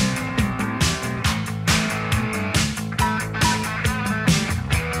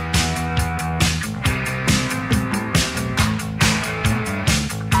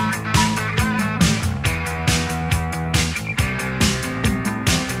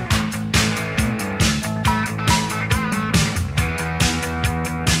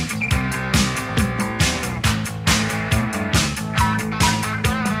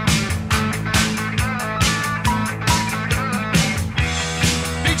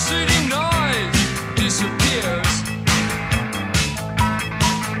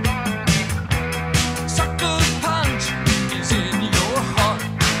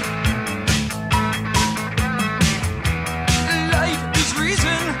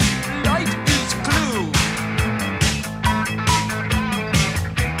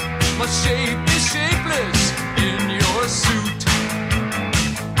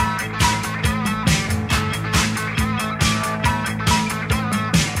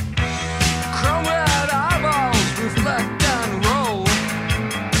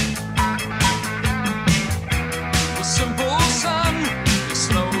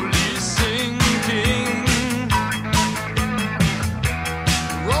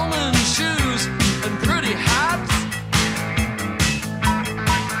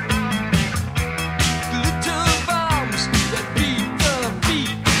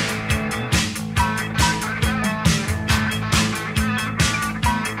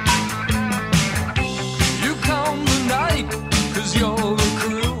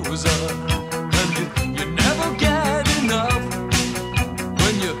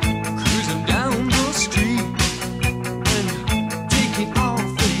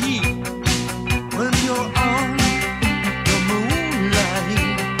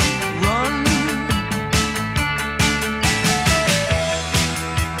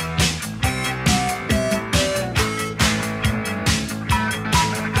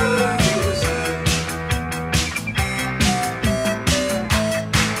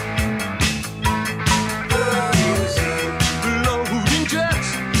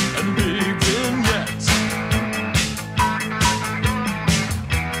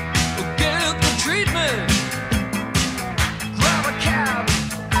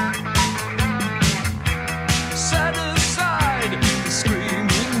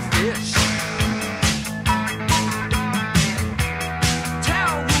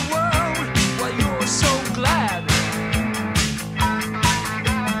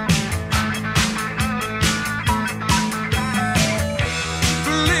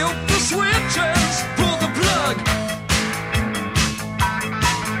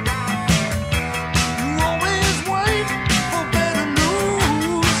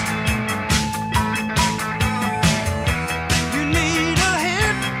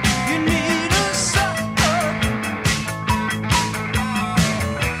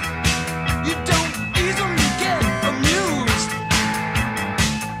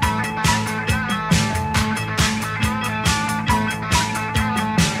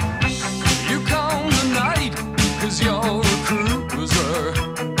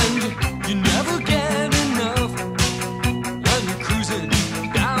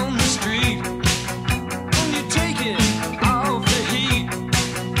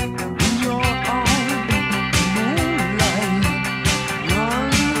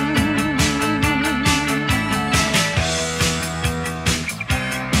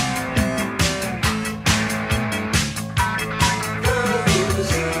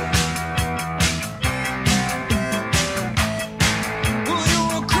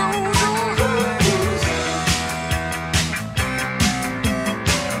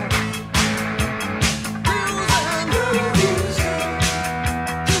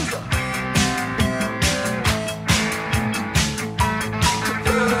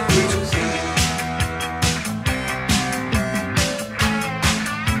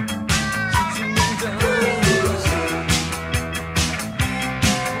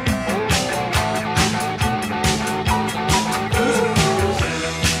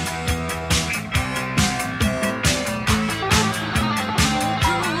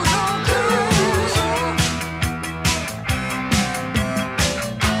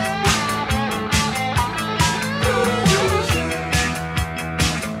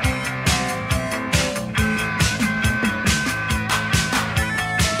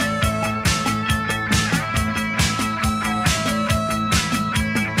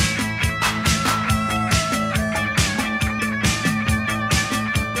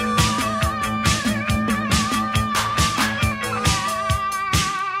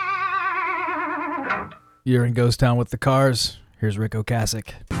 You're in Ghost Town with the Cars. Here's Rick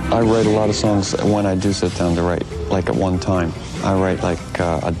Ocasek. I write a lot of songs when I do sit down to write, like at one time. I write like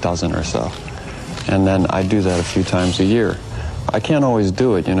a dozen or so. And then I do that a few times a year. I can't always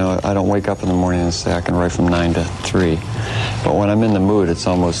do it, you know. I don't wake up in the morning and say I can write from 9 to 3. But when I'm in the mood, it's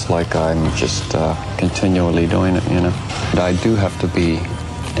almost like I'm just continually doing it, you know. But I do have to be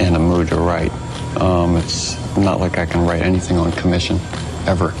in a mood to write. It's not like I can write anything on commission,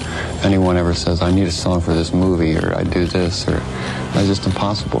 ever. Anyone ever says, I need a song for this movie, or I do this, or it's just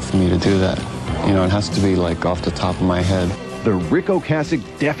impossible for me to do that. You know, it has to be like off the top of my head. The Rick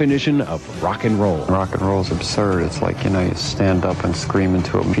Ocasek definition of rock and roll. Rock and roll is absurd. It's like, you know, you stand up and scream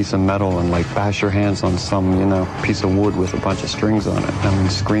into a piece of metal and like bash your hands on some, you know, piece of wood with a bunch of strings on it. I mean,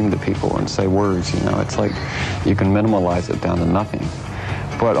 scream to people and say words, you know. It's like you can minimalize it down to nothing.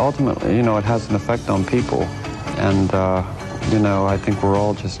 But ultimately, you know, it has an effect on people. And, you know, I think we're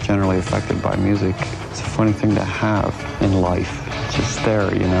all just generally affected by music. It's a funny thing to have in life. It's just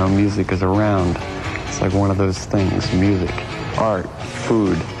there, you know, music is around. It's like one of those things, music, art,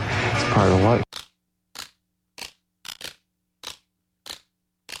 food. It's part of life.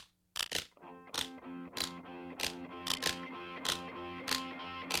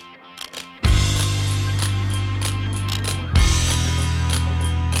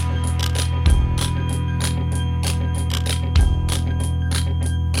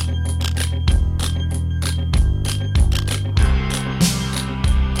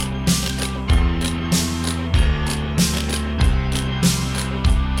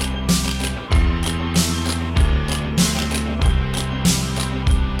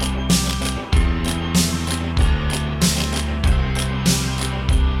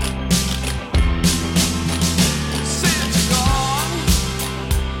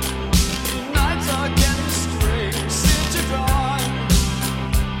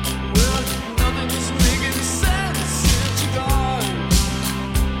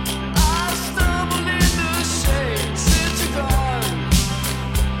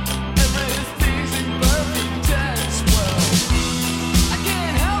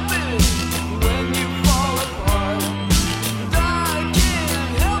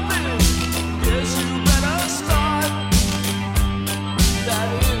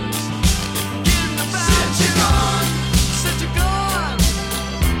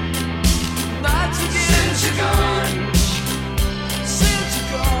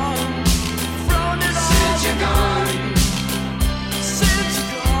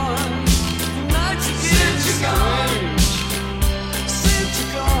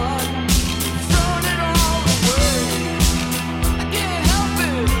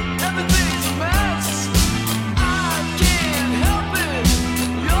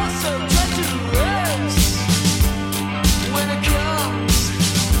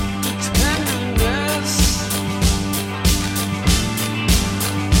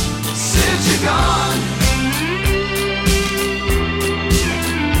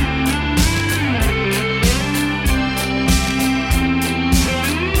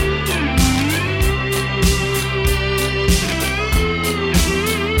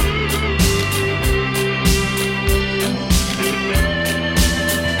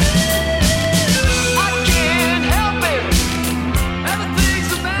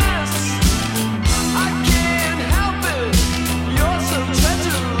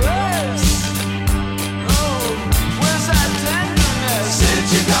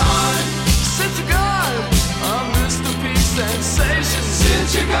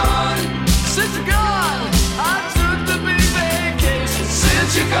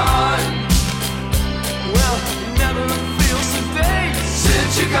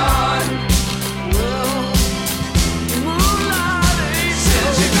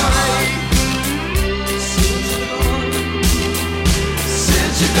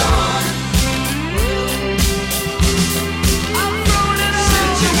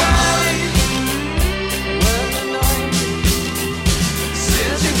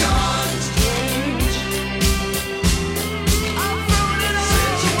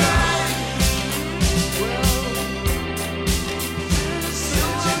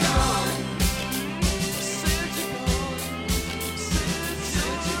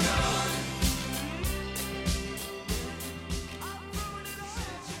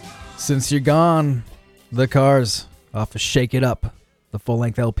 Since You're Gone, The Cars, off of Shake It Up, the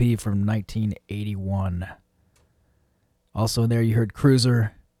full-length LP from 1981. Also in there you heard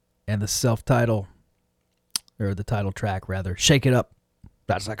Cruiser and the self-title, or the title track rather, Shake It Up,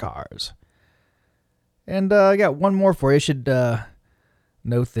 that's The Cars. And I got one more for you. I should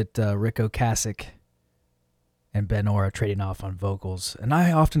note that Rick Ocasek and Ben Orr are trading off on vocals, and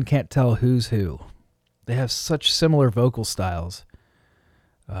I often can't tell who's who. They have such similar vocal styles.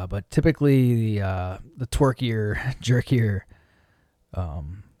 But typically the twerkier, jerkier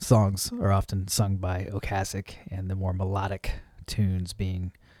songs are often sung by Ocasek, and the more melodic tunes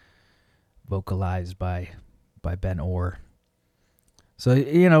being vocalized by Ben Orr.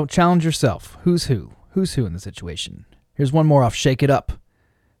 So, challenge yourself. Who's who? Who's who in the situation? Here's one more off Shake It Up.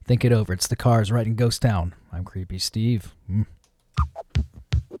 Think it over. It's the Cars writing Ghost Town. I'm Creepy Steve.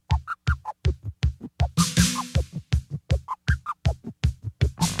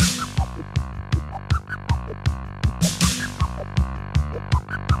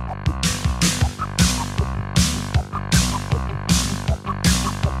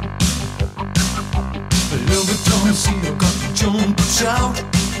 Every time I see you, got to jump and shout.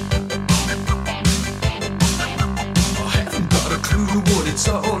 I haven't got a clue what it's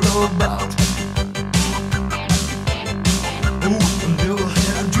all about. Oh, I never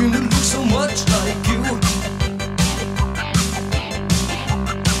had a dream that looked so much like you.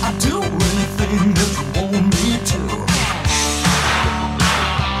 I'd do anything that you want me to.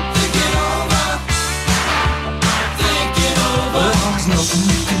 Think it over. Think it over. There's nothing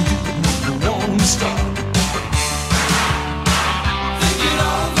you can do if you want to stop.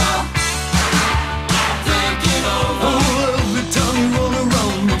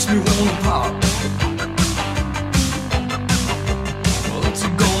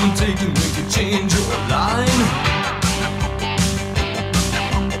 Take to make you change your line?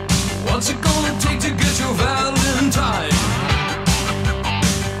 What's it gonna take to get your Valentine?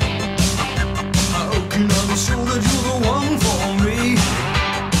 How can I be sure that you're the one for me?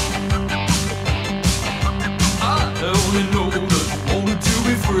 I only know that you wanted to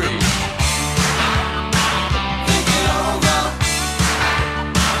be free. Think it over.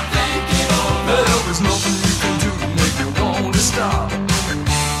 Think it over. Well, there's nothing you can do to make me want to stop.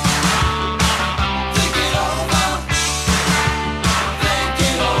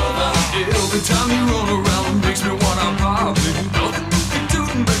 Every time you run around makes me wanna pop. Nothing you can do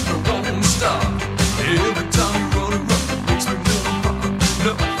to make me won't stop. Every time you run around makes me wanna pop.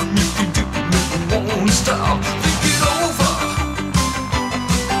 Nothing you can do to make me won't stop. Think it over.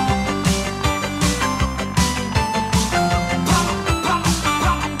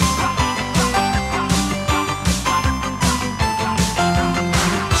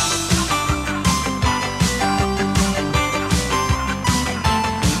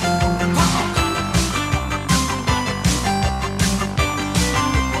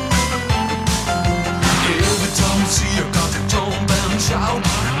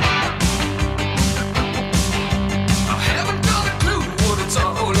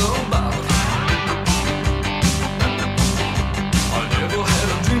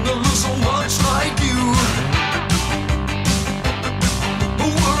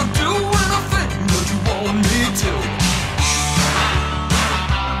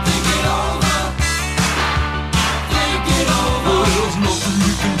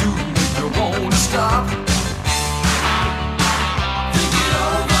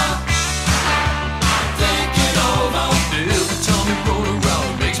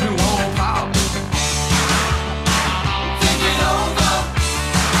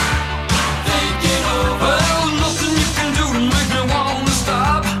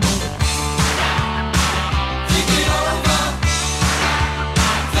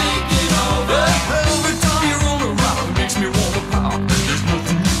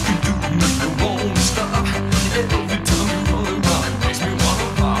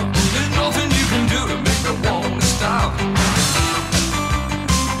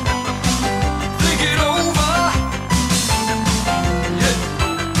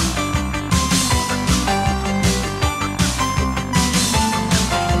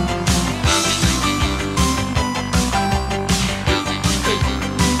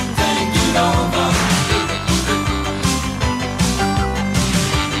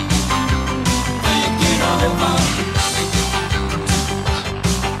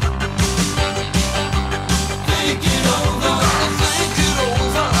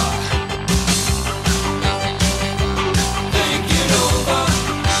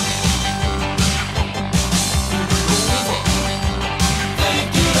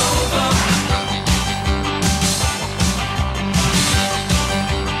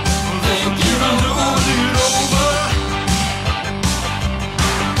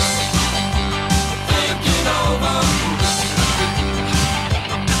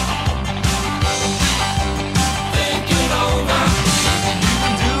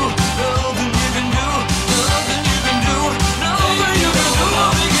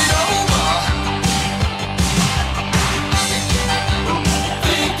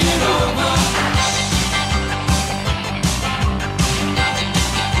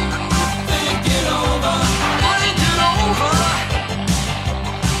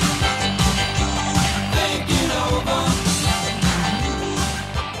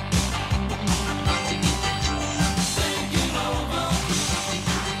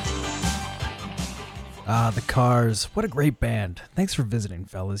 The Cars. What a great band. Thanks for visiting,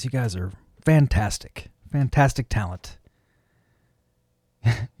 fellas. You guys are fantastic. Fantastic talent.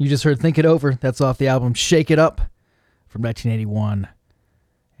 You just heard Think It Over. That's off the album Shake It Up from 1981.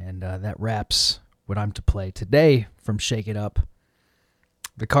 And that wraps what I'm to play today from Shake It Up.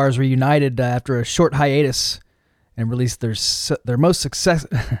 The Cars reunited after a short hiatus and released their most success...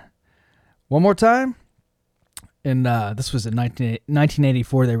 One more time? And this was in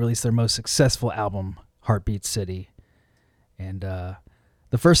 1984. They released their most successful album, Heartbeat City. And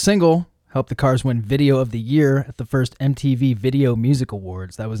the first single helped the Cars win Video of the Year at the first MTV Video Music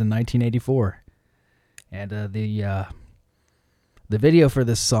Awards. That was in 1984. And the video for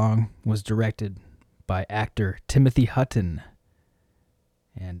this song was directed by actor Timothy Hutton.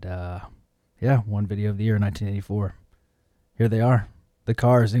 And won Video of the Year in 1984. Here they are, the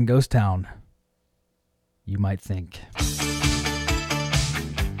Cars in Ghost Town. You might think.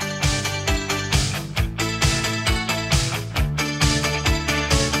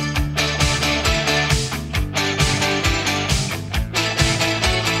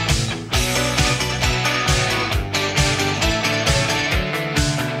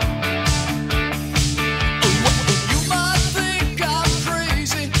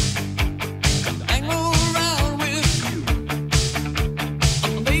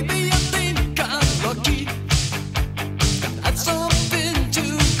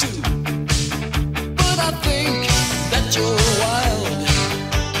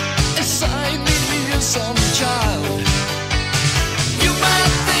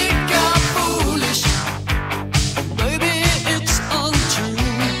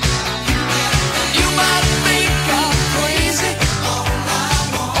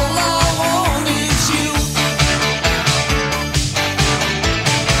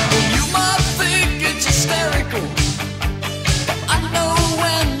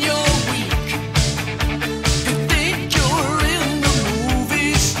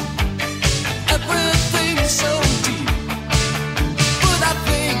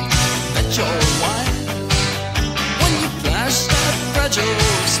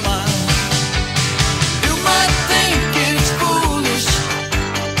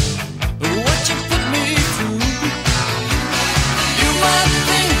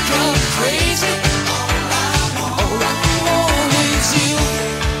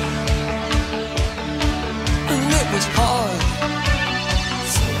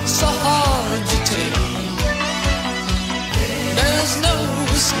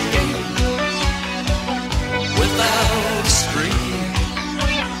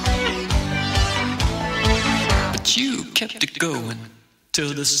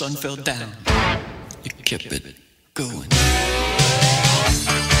 Till the sun fell down, you kept it going.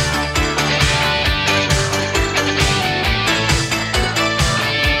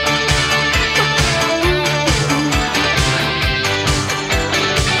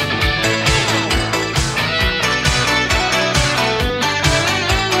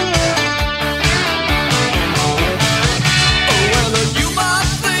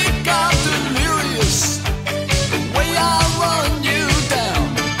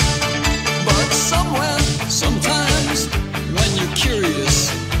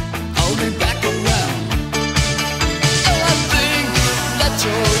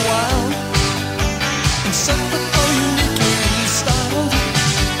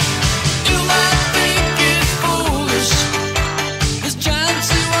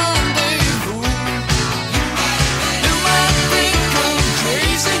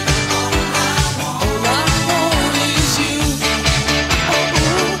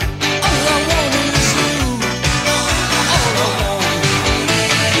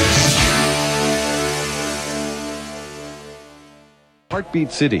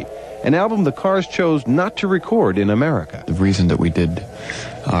 Heartbeat City, an album the Cars chose not to record in America. The reason that we did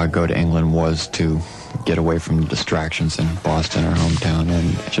go to England was to get away from the distractions in Boston, our hometown,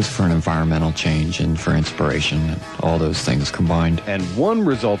 and just for an environmental change and for inspiration, and all those things combined. And one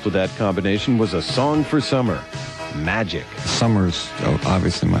result of that combination was a song for summer, Magic. Summer's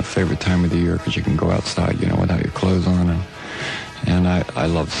obviously my favorite time of the year because you can go outside, without your clothes on, and I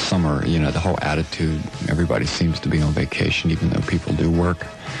love summer, the whole attitude. Everybody seems to be on vacation, even though people do work.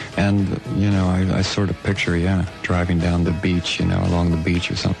 And, I sort of picture, driving down the beach, along the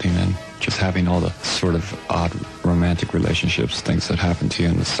beach or something, and just having all the sort of odd romantic relationships, things that happen to you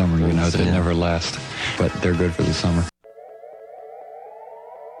in the summer, that never last, but they're good for the summer.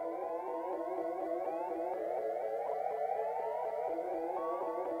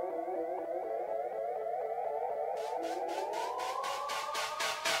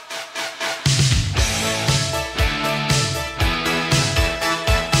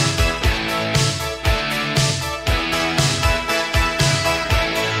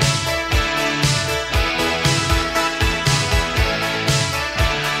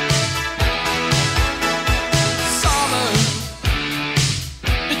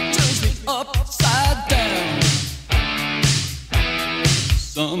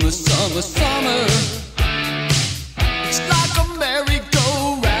 of the summer. It's like a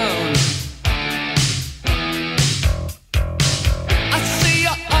merry-go-round. I see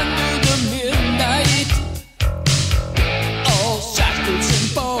you under the midnight, all shackles and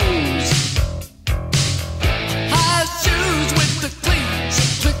bows. High shoes with the cleats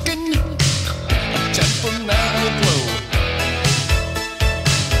clicking, a temperamental glow.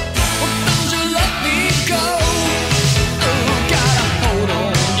 Well, don't you let me go. Oh, gotta hold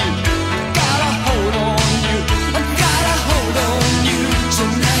on you, gotta hold on you, I gotta hold on you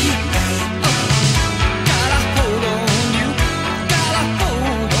tonight. Oh, gotta hold on you, gotta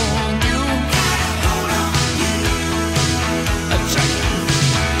hold on you, gotta hold on you. That's right.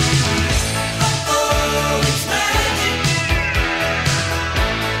 Oh, it's magic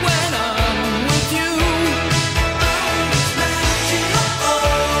when I'm with you. Oh, it's magic. Oh,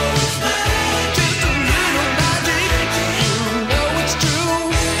 it's magic. Just a little magic. You know it's true.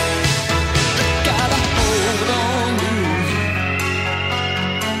 I gotta hold on you.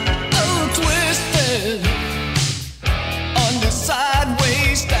 Oh, twisted on your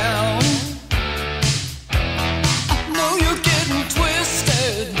sideways down. I know you're getting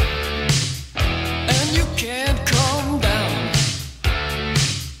twisted, and you can't come down.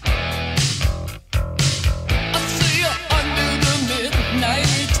 I see you under the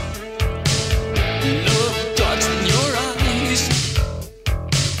midnight, love darts in your eyes.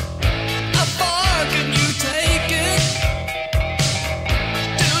 How far can you take it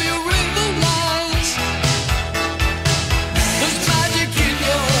till you realize there's magic in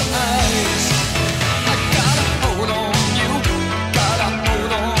your eyes? I gotta hold on you, gotta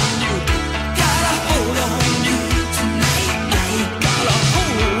hold on you, gotta hold on you tonight. Gotta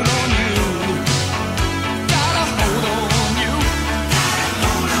hold on you, gotta hold on you, gotta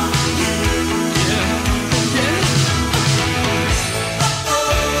hold on you. Yeah, yeah.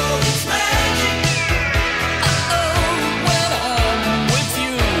 Oh, it's magic. Oh, when I'm with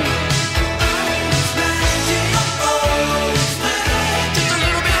you. Oh, it's magic. Oh, it's magic. Just a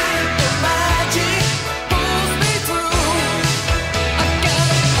little bit of magic pulls me through. I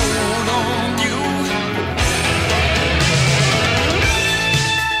gotta hold on you.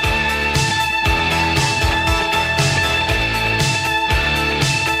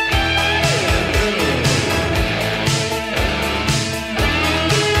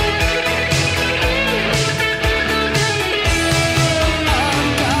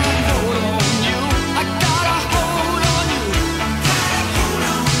 I gotta hold on you. Gotta hold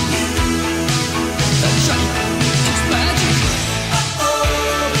on you. That's right. It's magic. Oh,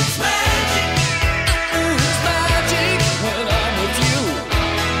 it's magic. Oh, it's magic when I'm with you.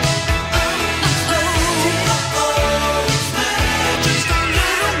 Oh, it's magic. Just a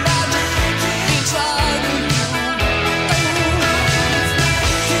little magic inside of you.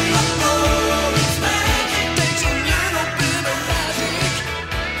 Oh, it's magic. Takes a little bit of magic.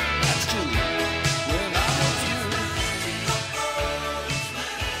 That's true. When I'm with you.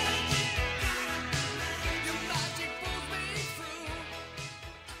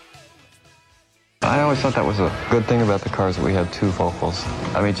 I always thought that was a good thing about the Cars, that we had two vocals.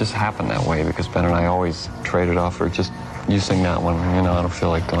 I mean, it just happened that way because Ben and I always traded off, or just, you sing that one, you know, I don't feel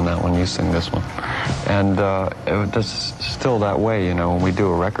like doing that one, you sing this one. And it was just still that way, you know, when we do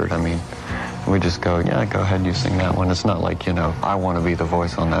a record, I mean, we just go, yeah, go ahead, you sing that one. It's not like, you know, I want to be the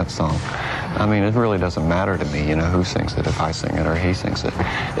voice on that song. I mean, it really doesn't matter to me, you know, who sings it, if I sing it or he sings it.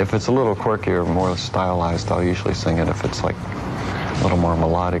 If it's a little quirky or more stylized, I'll usually sing it. If it's like a little more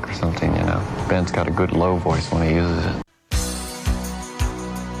melodic or something, you know. Ben's got a good low voice when he uses it.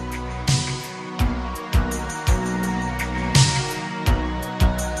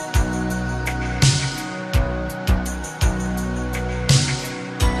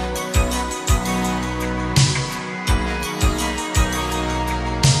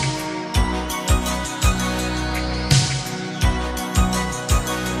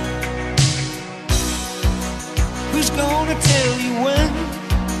 Who's gonna tell you when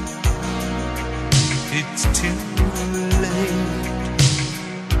it's too late?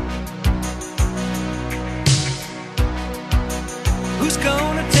 Who's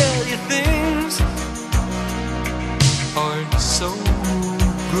gonna tell you things aren't so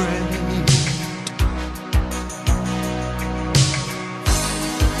great?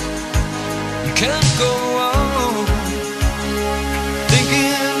 You can't go on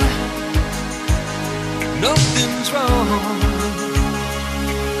thinking nothing's wrong.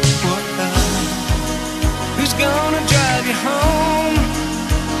 Who's gonna drive you home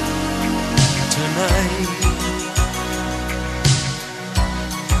tonight?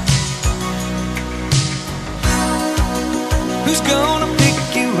 Who's gonna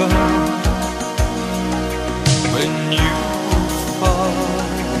pick you up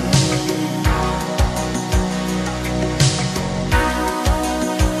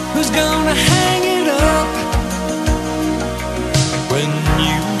Who's gonna hang it up when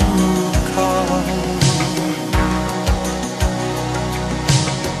you call?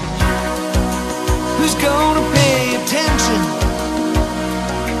 Who's gonna pay attention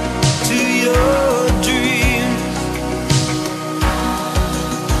to your dreams?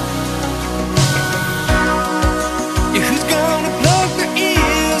 Yeah, who's gonna plug their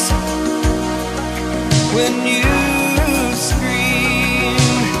ears when you scream?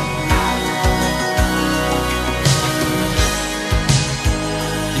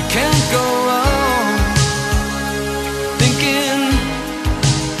 You can't go on thinking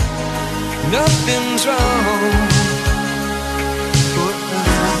nothing's wrong.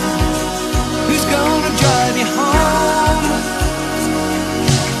 Who's gonna drive you home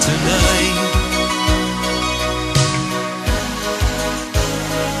tonight?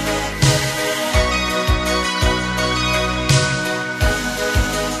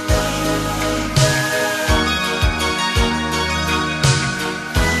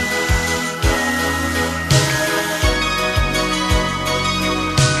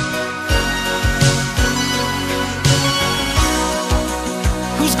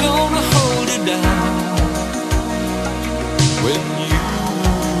 Who's gonna hold it down when you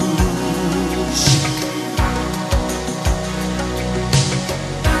shake?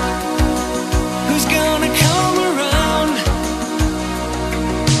 Who's gonna come around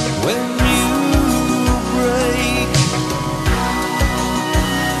when you break?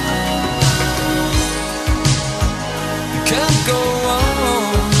 You can't go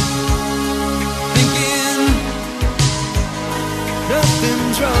on thinking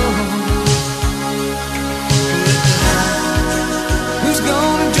nothing's wrong. Who's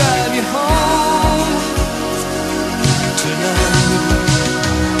gonna drive you home tonight?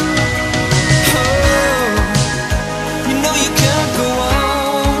 Oh, you know you can't go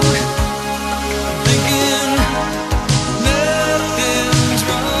on thinking nothing's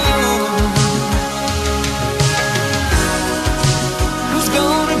wrong. Who's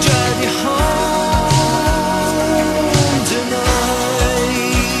gonna drive you home tonight?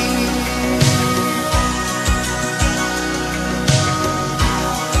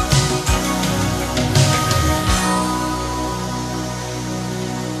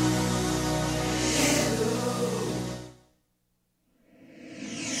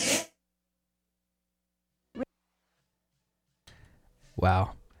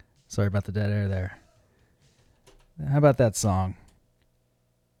 Wow. Sorry about the dead air there. How about that song?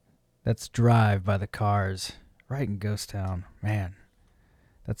 That's Drive by the Cars, right in Ghost Town. Man,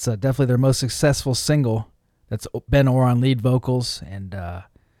 that's definitely their most successful single. That's Ben Orr on lead vocals, and that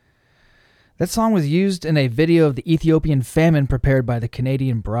song was used in a video of the Ethiopian famine prepared by the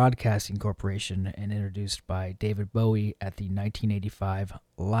Canadian Broadcasting Corporation and introduced by David Bowie at the 1985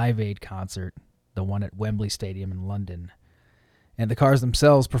 Live Aid concert, the one at Wembley Stadium in London. And the Cars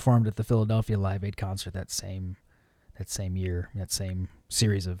themselves performed at the Philadelphia Live Aid concert that same year, that same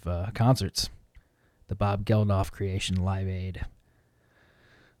series of concerts. The Bob Geldof creation, Live Aid.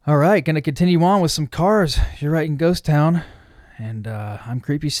 All right, going to continue on with some Cars. You're right in Ghost Town. And I'm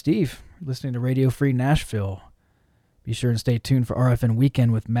Creepy Steve, listening to Radio Free Nashville. Be sure and stay tuned for RFN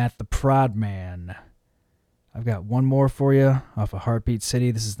Weekend with Matt the Prod Man. I've got one more for you off of Heartbeat City.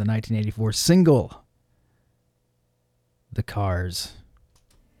 This is the 1984 single, The Cars.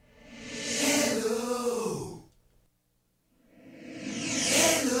 Hello.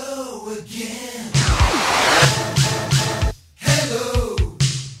 Hello again. Hello.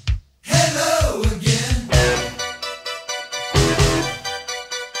 Hello again.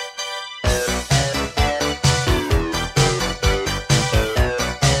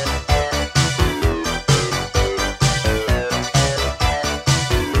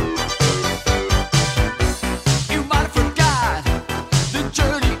 You might have forgot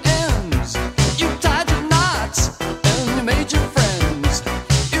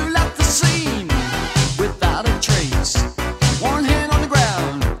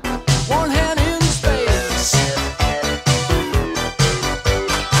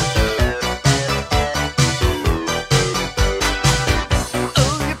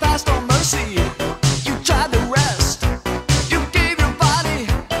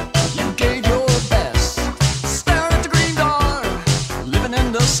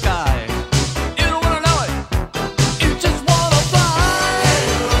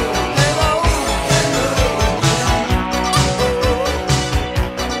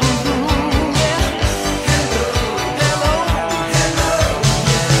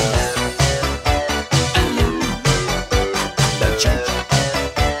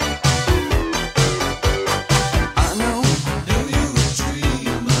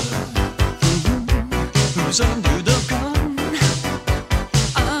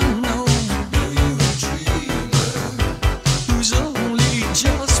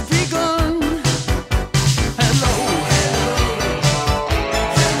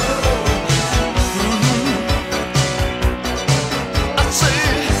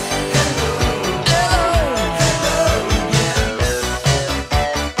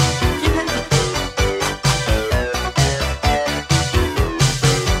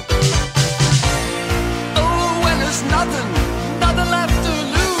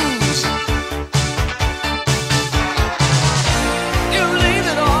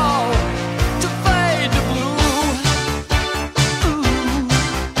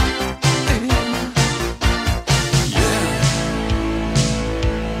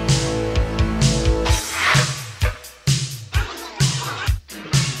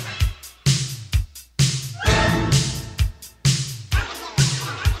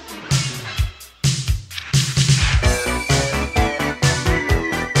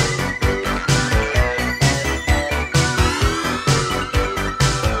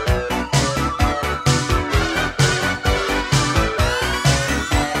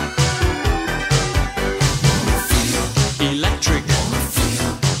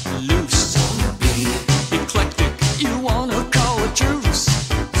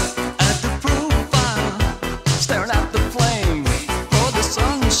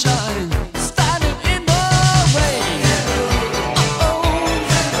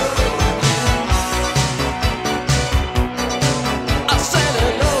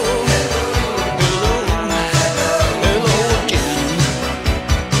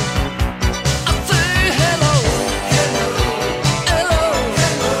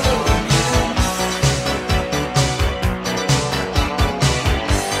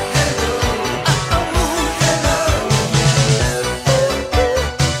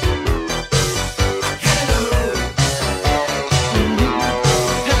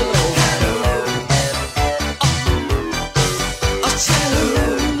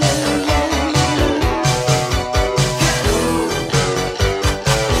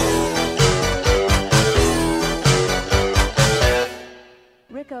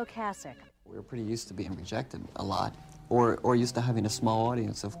classic. We were pretty used to being rejected a lot, or used to having a small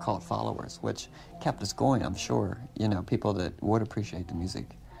audience of cult followers, which kept us going, I'm sure. You know, people that would appreciate the music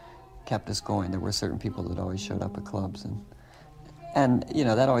kept us going. There were certain people that always showed up at clubs, and you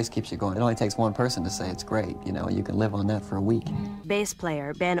know, that always keeps you going. It only takes one person to say it's great. You know, you can live on that for a week. Bass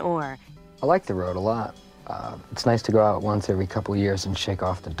player Ben Orr. I like the road a lot. It's nice to go out once every couple of years and shake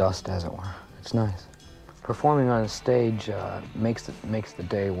off the dust, as it were. It's nice. Performing on a stage makes the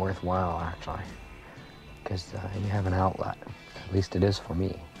day worthwhile, actually, because you have an outlet. At least it is for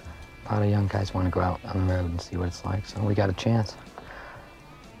me. A lot of young guys want to go out on the road and see what it's like, so we got a chance.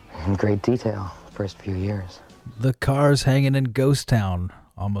 In great detail, first few years. The Cars hanging in Ghost Town.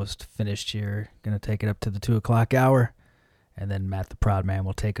 Almost finished here. Going to take it up to the 2 o'clock hour. And then Matt the Proud Man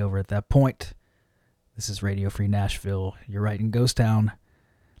will take over at that point. This is Radio Free Nashville. You're right in Ghost Town.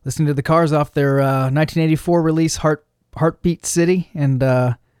 Listening to the Cars off their 1984 release, Heartbeat City. And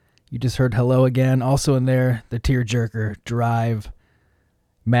you just heard Hello Again. Also in there, the Tearjerker, Drive,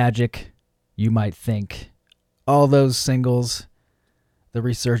 Magic, You Might Think. All those singles. The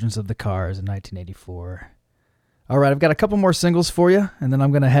resurgence of the Cars in 1984. All right, I've got a couple more singles for you, and then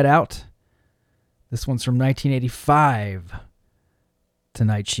I'm going to head out. This one's from 1985.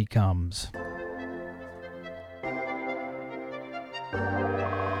 Tonight She Comes.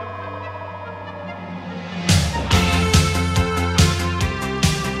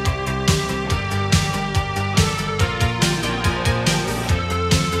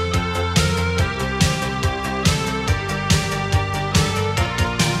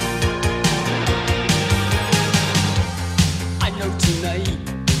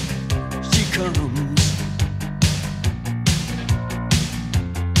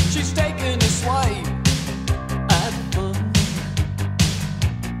 She's taking a swipe at fun.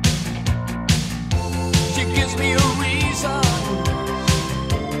 She gives me a reason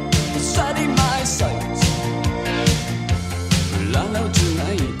for setting my sights. Well, I know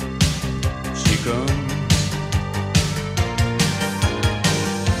tonight she comes.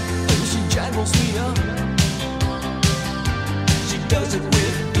 Oh, she jangles me up. She does it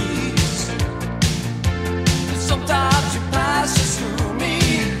with ease. Sometimes she passes through me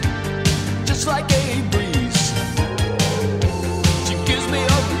just like a breeze. She gives me a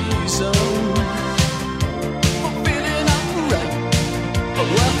reason for feeling alright. Oh,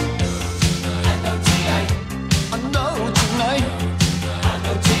 well, I know tonight. I know tonight. I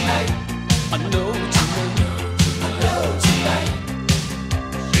know tonight. I know tonight. I know tonight.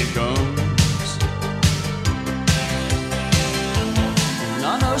 She comes. And I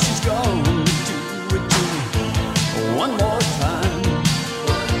know she's gone. One more time.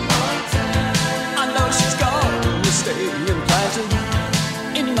 I know she's gonna stay implanted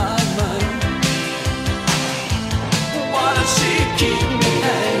in my mind. Why does she keep me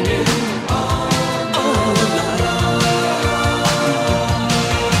hanging all the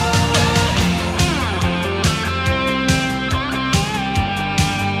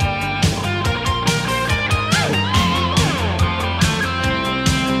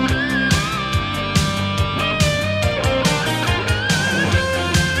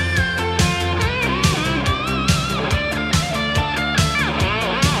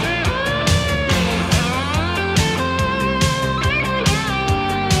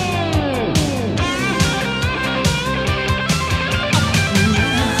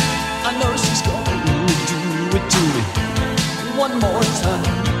one more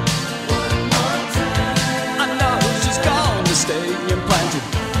time. I know she's gonna stay implanted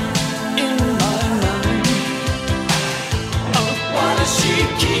in my mind. Oh, why does she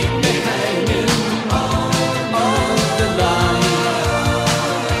keep me hanging on the line?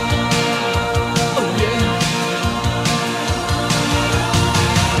 Oh yeah.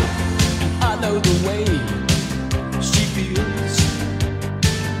 I know the way she feels,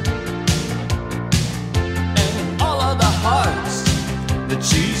 and all of the hearts that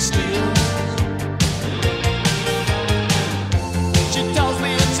she steals. She tells me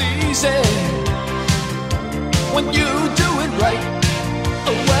it's easy when you do it right.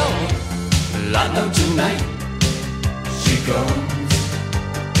 Oh well, I know tonight she comes.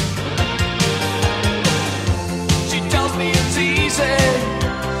 She tells me it's easy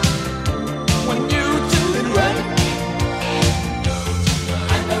when you do it right.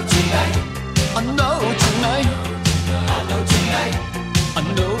 I know tonight. I know tonight. I know tonight. I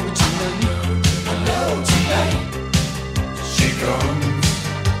know tonight, I know tonight, she comes.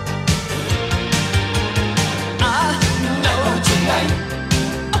 I know tonight,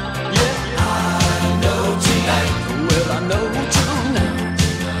 yeah, I know tonight, well I know tonight.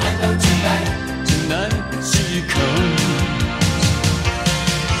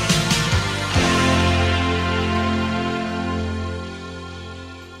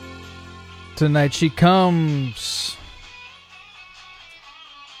 Tonight She Comes.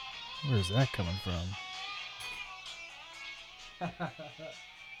 Where's that coming from?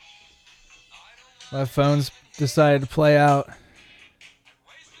 My phone's decided to play out.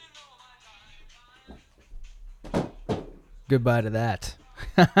 Goodbye to that.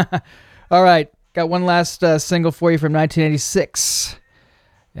 All right. Got one last single for you from 1986.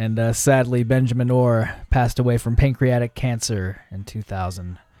 And sadly, Benjamin Orr passed away from pancreatic cancer in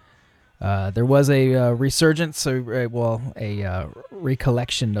 2000. There was a resurgence, a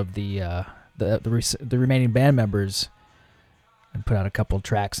recollection of the remaining band members, and put out a couple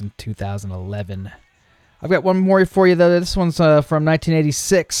tracks in 2011. I've got one more for you though. This one's from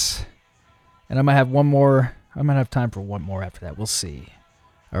 1986, and I might have one more. I might have time for one more after that. We'll see.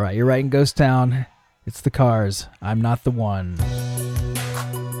 All right, you're right in Ghost Town. It's the Cars. I'm Not the One.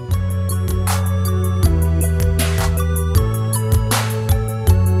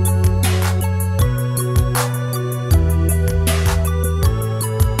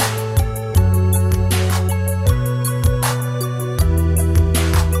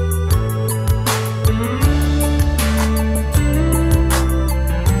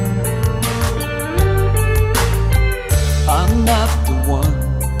 I'm not the one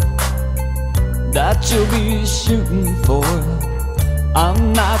that you'll be shooting for.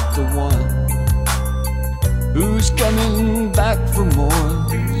 I'm not the one who's coming back for more.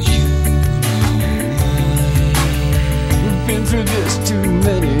 We've been through this too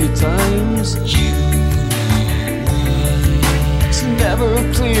many times. It's never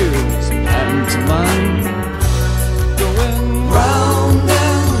clear as time to mind. Going round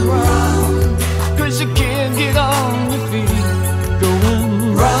and round, 'cause you can't get on your feet.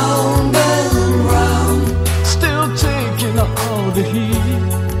 Going round and round, still taking all the heat.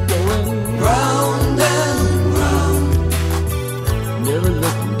 Going round and round, never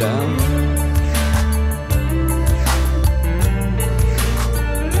looking down.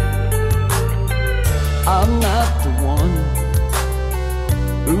 I'm not the one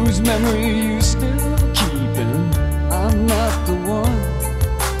whose memory you still keeping. I'm not the one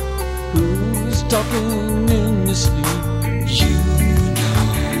who's talking in your sleep. You know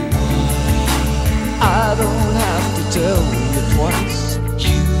I don't have to tell you twice.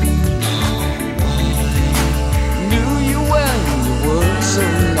 You know knew you when you were so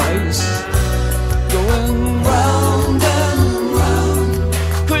nice. Going round and round,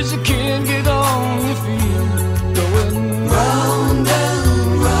 'cause you can't get on your feet. Going round and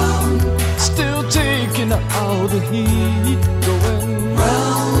round, still taking all the heat. Going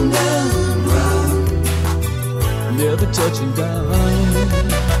round and round, never touching down.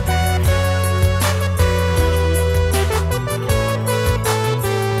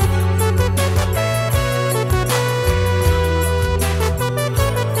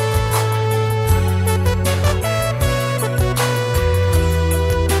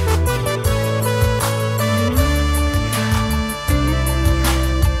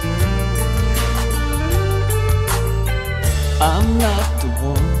 I'm not the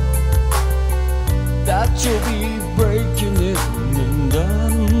one that you'll be breaking in, and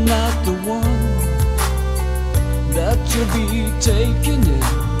I'm not the one that you'll be taking in.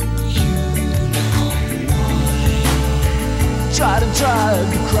 You know why. Try to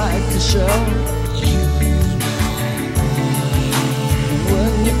crack the shell. You know why.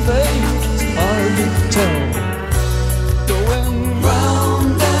 When you fake, it's hard to tell. Going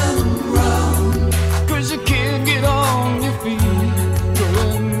round and round, 'cause you can't get on your feet.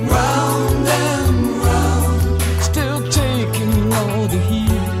 Going round and round, still taking all the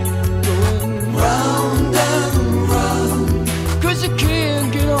heat. Going round and round, 'cause you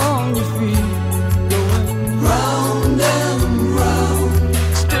can't get on your feet. Going round and round,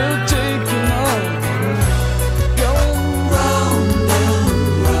 still taking all the heat. Going round and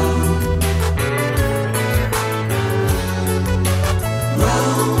round,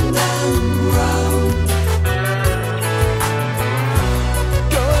 round and round.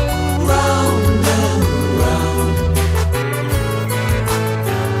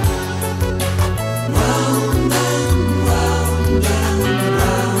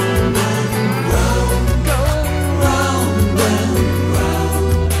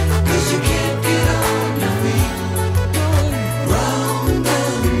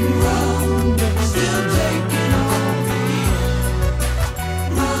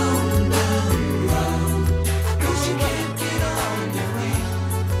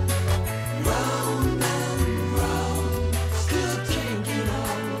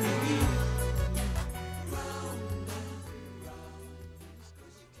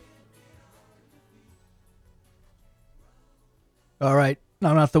 All right.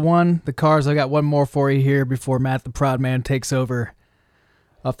 No, not the one. The Cars. I got one more for you here before Matt the Proud Man takes over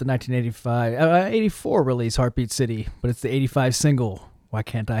off the 84 release, Heartbeat City. But it's the 85 single, Why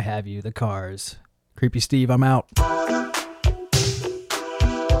Can't I Have You, The Cars. Creepy Steve, I'm out.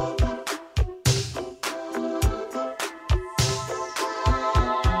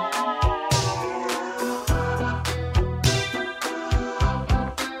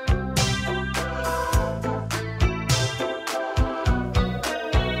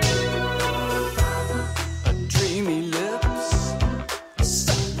 Dreamy lips,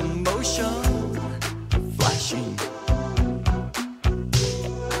 set in motion, flashing.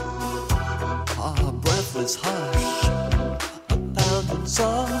 A breathless hush, a pounding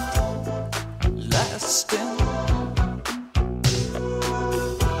soft, lasting.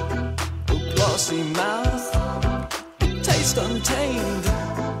 A glossy mouth, a taste untamed,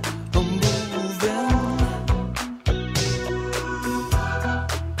 a moving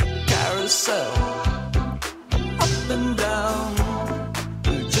carousel. Up and down,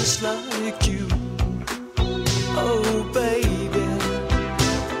 just like you.